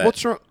 I'll do that.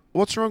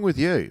 What's wrong with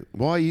you?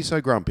 Why are you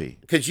so grumpy?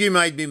 Because you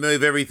made me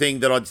move everything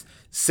that I'd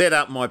set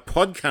up my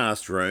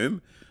podcast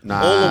room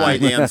all the way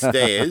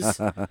downstairs.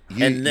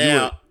 And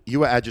now you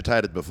were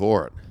agitated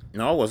before it.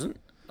 No, I wasn't.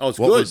 I was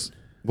good.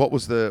 What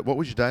was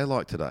your day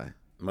like today?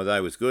 My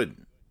day was good.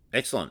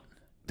 Excellent.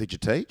 Did you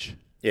teach?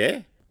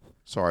 Yeah.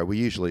 Sorry, we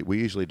usually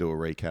do a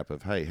recap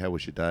of, hey, how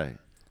was your day?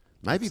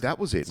 Maybe that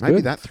was it.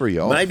 Maybe that threw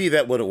you off. Maybe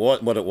that what it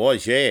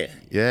was. Yeah.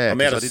 Yeah. I'm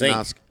out of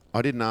sync.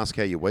 I didn't ask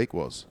how your week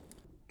was.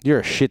 You're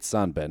a shit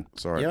son, Ben.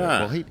 Sorry,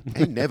 Yeah. Ben. Well,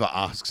 he never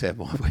asks how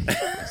my week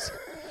was.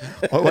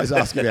 I always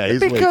ask about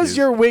his week. Because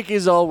your week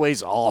is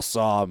always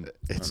awesome.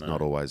 It's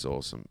not always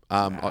awesome.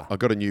 I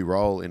got a new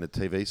role in a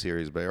TV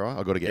series, B-Rai.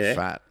 I got to get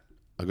fat.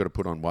 I got to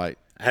put on weight.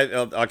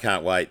 I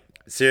can't wait.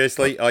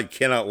 Seriously, I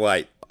cannot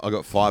wait. I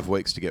got 5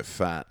 weeks to get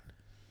fat.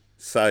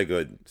 So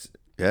good.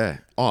 Yeah.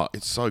 Oh,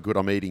 it's so good.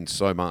 I'm eating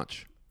so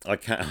much. I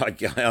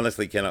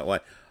honestly cannot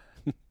wait.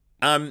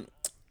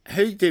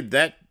 Who did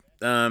that?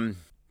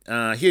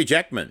 Hugh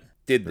Jackman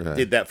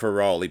did that for a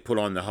role. He put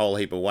on the whole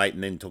heap of weight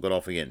and then took it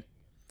off again.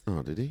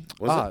 Oh, did he?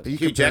 Was it you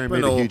Hugh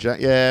Jackman or Hugh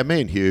Yeah,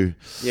 me and Hugh.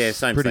 Yeah,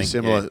 same pretty thing.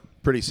 Similar. Yeah.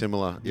 Pretty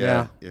similar.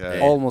 Yeah.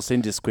 Almost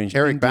indistinguishable.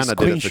 Eric Banner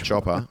did it for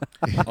Chopper.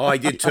 Oh, I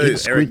did too.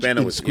 Eric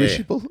Banner was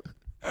squishable.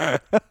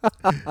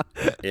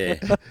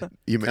 Yeah.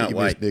 You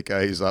missed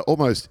Nico. He's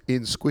almost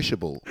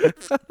insquishable.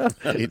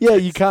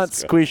 You can't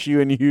squish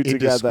you and Hugh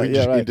together.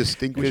 Yeah, right.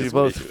 Indistinguishable.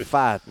 You're both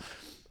fat.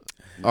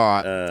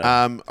 All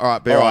right,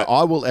 B-Rai, right.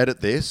 I will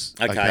edit this.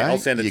 Okay, I'll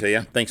send it to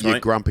you. Thanks,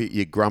 mate.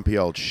 You grumpy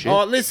old shit.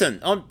 Oh,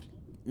 listen,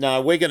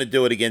 we're going to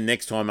do it again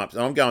next time up.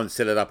 I'm going to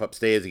set it up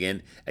upstairs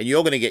again, and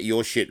you're going to get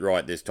your shit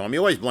right this time. He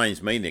always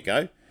blames me,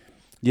 Nico.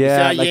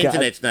 Yeah, your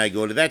internet's no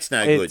good. That's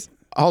no good.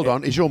 Hold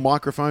on, is your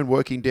microphone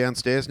working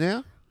downstairs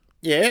now?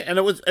 Yeah, and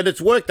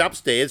it's worked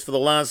upstairs for the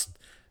last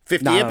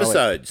 50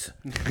 episodes.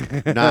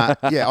 Yeah,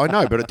 I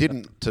know, but it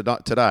didn't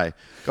today.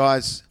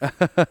 Guys,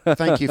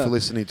 thank you for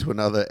listening to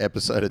another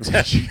episode of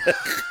Teaching.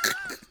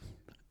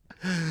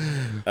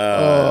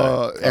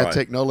 Our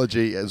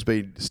technology has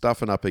been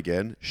stuffing up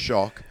again.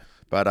 Shock.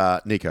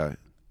 But Nico,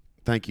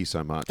 thank you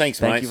so much.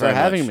 Thanks, mate. Thank you for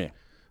having me.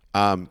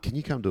 Can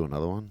you come do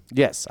another one?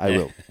 Yes, I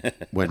will.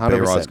 When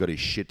B-Rai's got his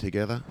shit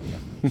together.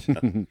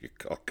 You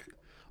cock.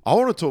 I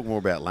want to talk more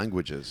about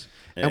languages.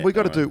 And we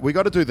got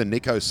to do the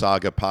Nico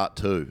saga part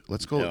 2.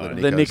 Let's call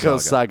it the Nico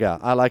saga.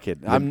 I like it.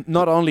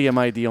 Not only am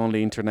I the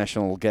only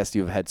international guest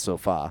you've had so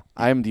far,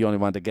 I am the only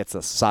one that gets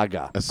a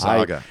saga. A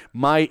saga.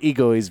 My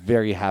ego is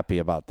very happy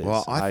about this.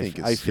 Well, I think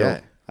I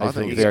feel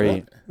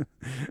very.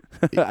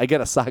 I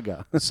get a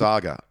saga.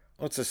 Saga.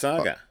 What's a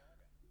saga?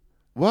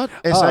 What?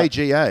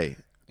 S-A-G-A.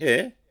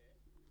 Yeah.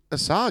 A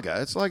saga.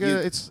 It's like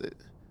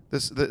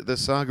The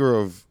saga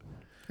of...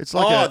 It's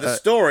like the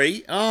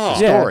story. Oh,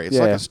 story. It's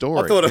like a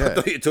story. I thought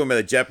you were talking about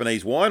a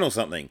Japanese wine or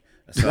something.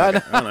 I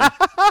don't know.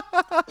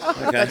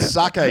 Okay. That's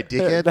sake,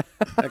 dickhead.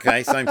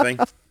 Okay, same thing.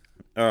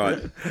 All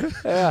right.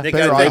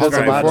 Nico, thanks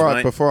very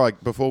much, mate.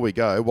 Before we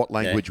go, what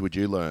language would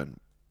you learn?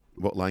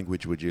 What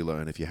language would you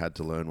learn if you had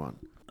to learn one?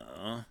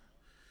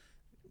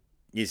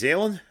 New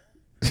Zealand?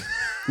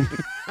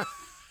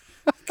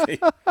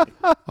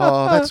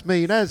 Oh, that's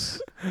me,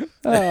 Naz.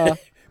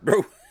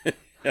 Bro.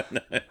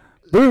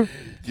 Boo.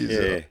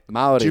 Yeah.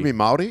 Maori. Do you mean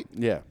Maori?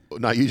 Yeah.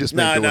 No, you just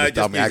mean doing a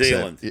dumb New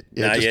accent. Zealand.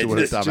 Just doing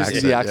a dumb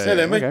accent. the accent.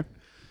 Hello, mate. Okay.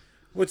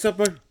 What's up,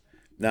 bro?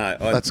 No,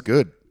 That's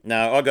good.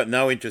 No, I got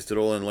no interest at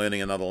all in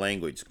learning another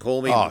language.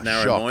 Call me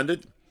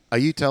narrow-minded. Are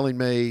you telling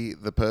me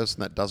the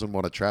person that doesn't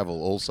want to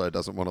travel also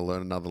doesn't want to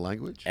learn another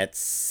language?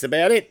 That's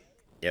about it.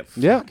 Yep.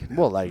 Yeah.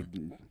 Well,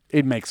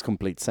 it makes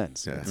complete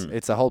sense. Yeah.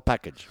 It's a whole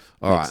package.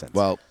 All right. Sense.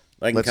 Well,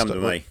 They can come to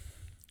me.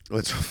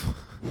 Let's.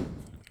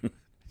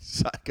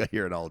 I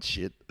hear an old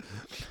shit.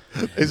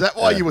 Is that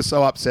why you were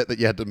so upset that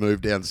you had to move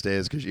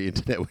downstairs because your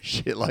internet was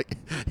shit? Like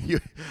you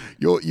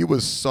were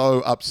so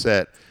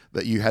upset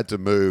that you had to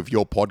move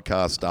your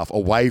podcast stuff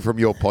away from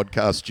your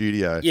podcast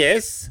studio.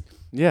 Yes.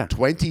 Yeah.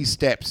 20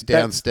 steps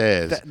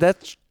downstairs.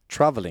 That's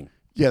traveling.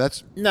 Yeah,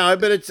 that's No,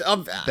 but it's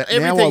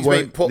everything's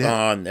been put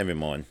on. Never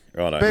mind.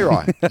 be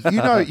Right.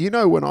 right. You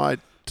know when I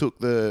took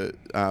the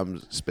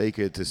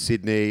speaker to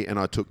Sydney and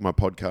I took my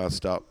podcast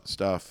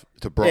stuff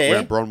to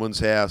around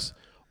Bronwyn's house.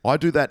 I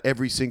do that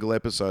every single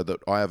episode that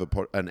I have a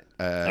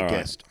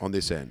guest on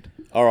this end.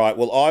 All right.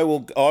 Well, I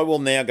will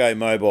now go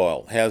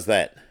mobile. How's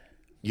that?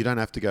 You don't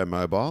have to go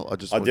mobile. I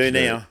just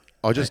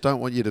don't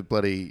want you to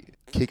bloody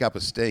kick up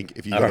a stink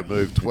if you've got to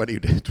move 20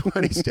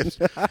 steps.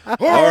 All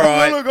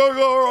right,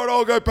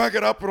 I'll go pack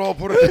it up and I'll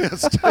put it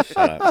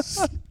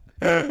downstairs.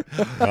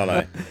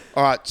 Righto.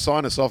 All right,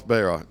 sign us off,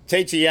 B-Right.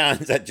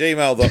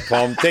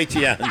 teacheryarns@gmail.com.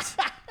 teacheryarns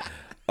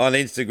on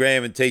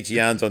Instagram and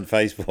teacheryarns on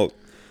Facebook.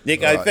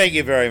 Nico, thank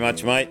you very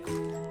much, mate.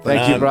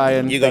 Thank you,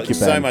 Brian. You got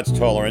so Ben. much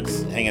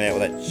tolerance hanging out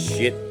with that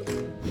shit.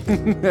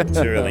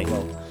 Seriously.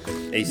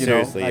 He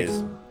seriously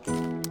is.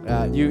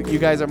 You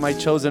guys are my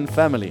chosen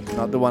family,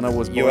 not the one I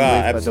was born You are,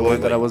 with, absolutely. but the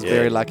one that I was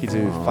very lucky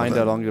to find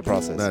along the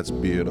process. That's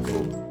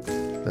beautiful.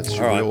 That's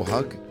your real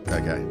hug?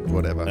 Okay,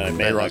 whatever. No, man,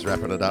 B-Right's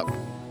wrapping it up.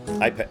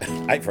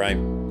 8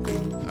 frame.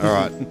 All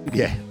right.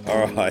 Yeah.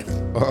 All right.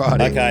 All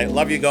right. Okay.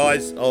 Love you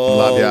guys.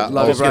 Love ya. Love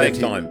I'll you, see you Brian. next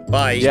time.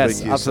 Bye. Yes,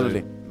 Speak to you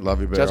absolutely. soon.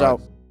 Love you, Ciao, B-Right.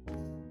 ciao.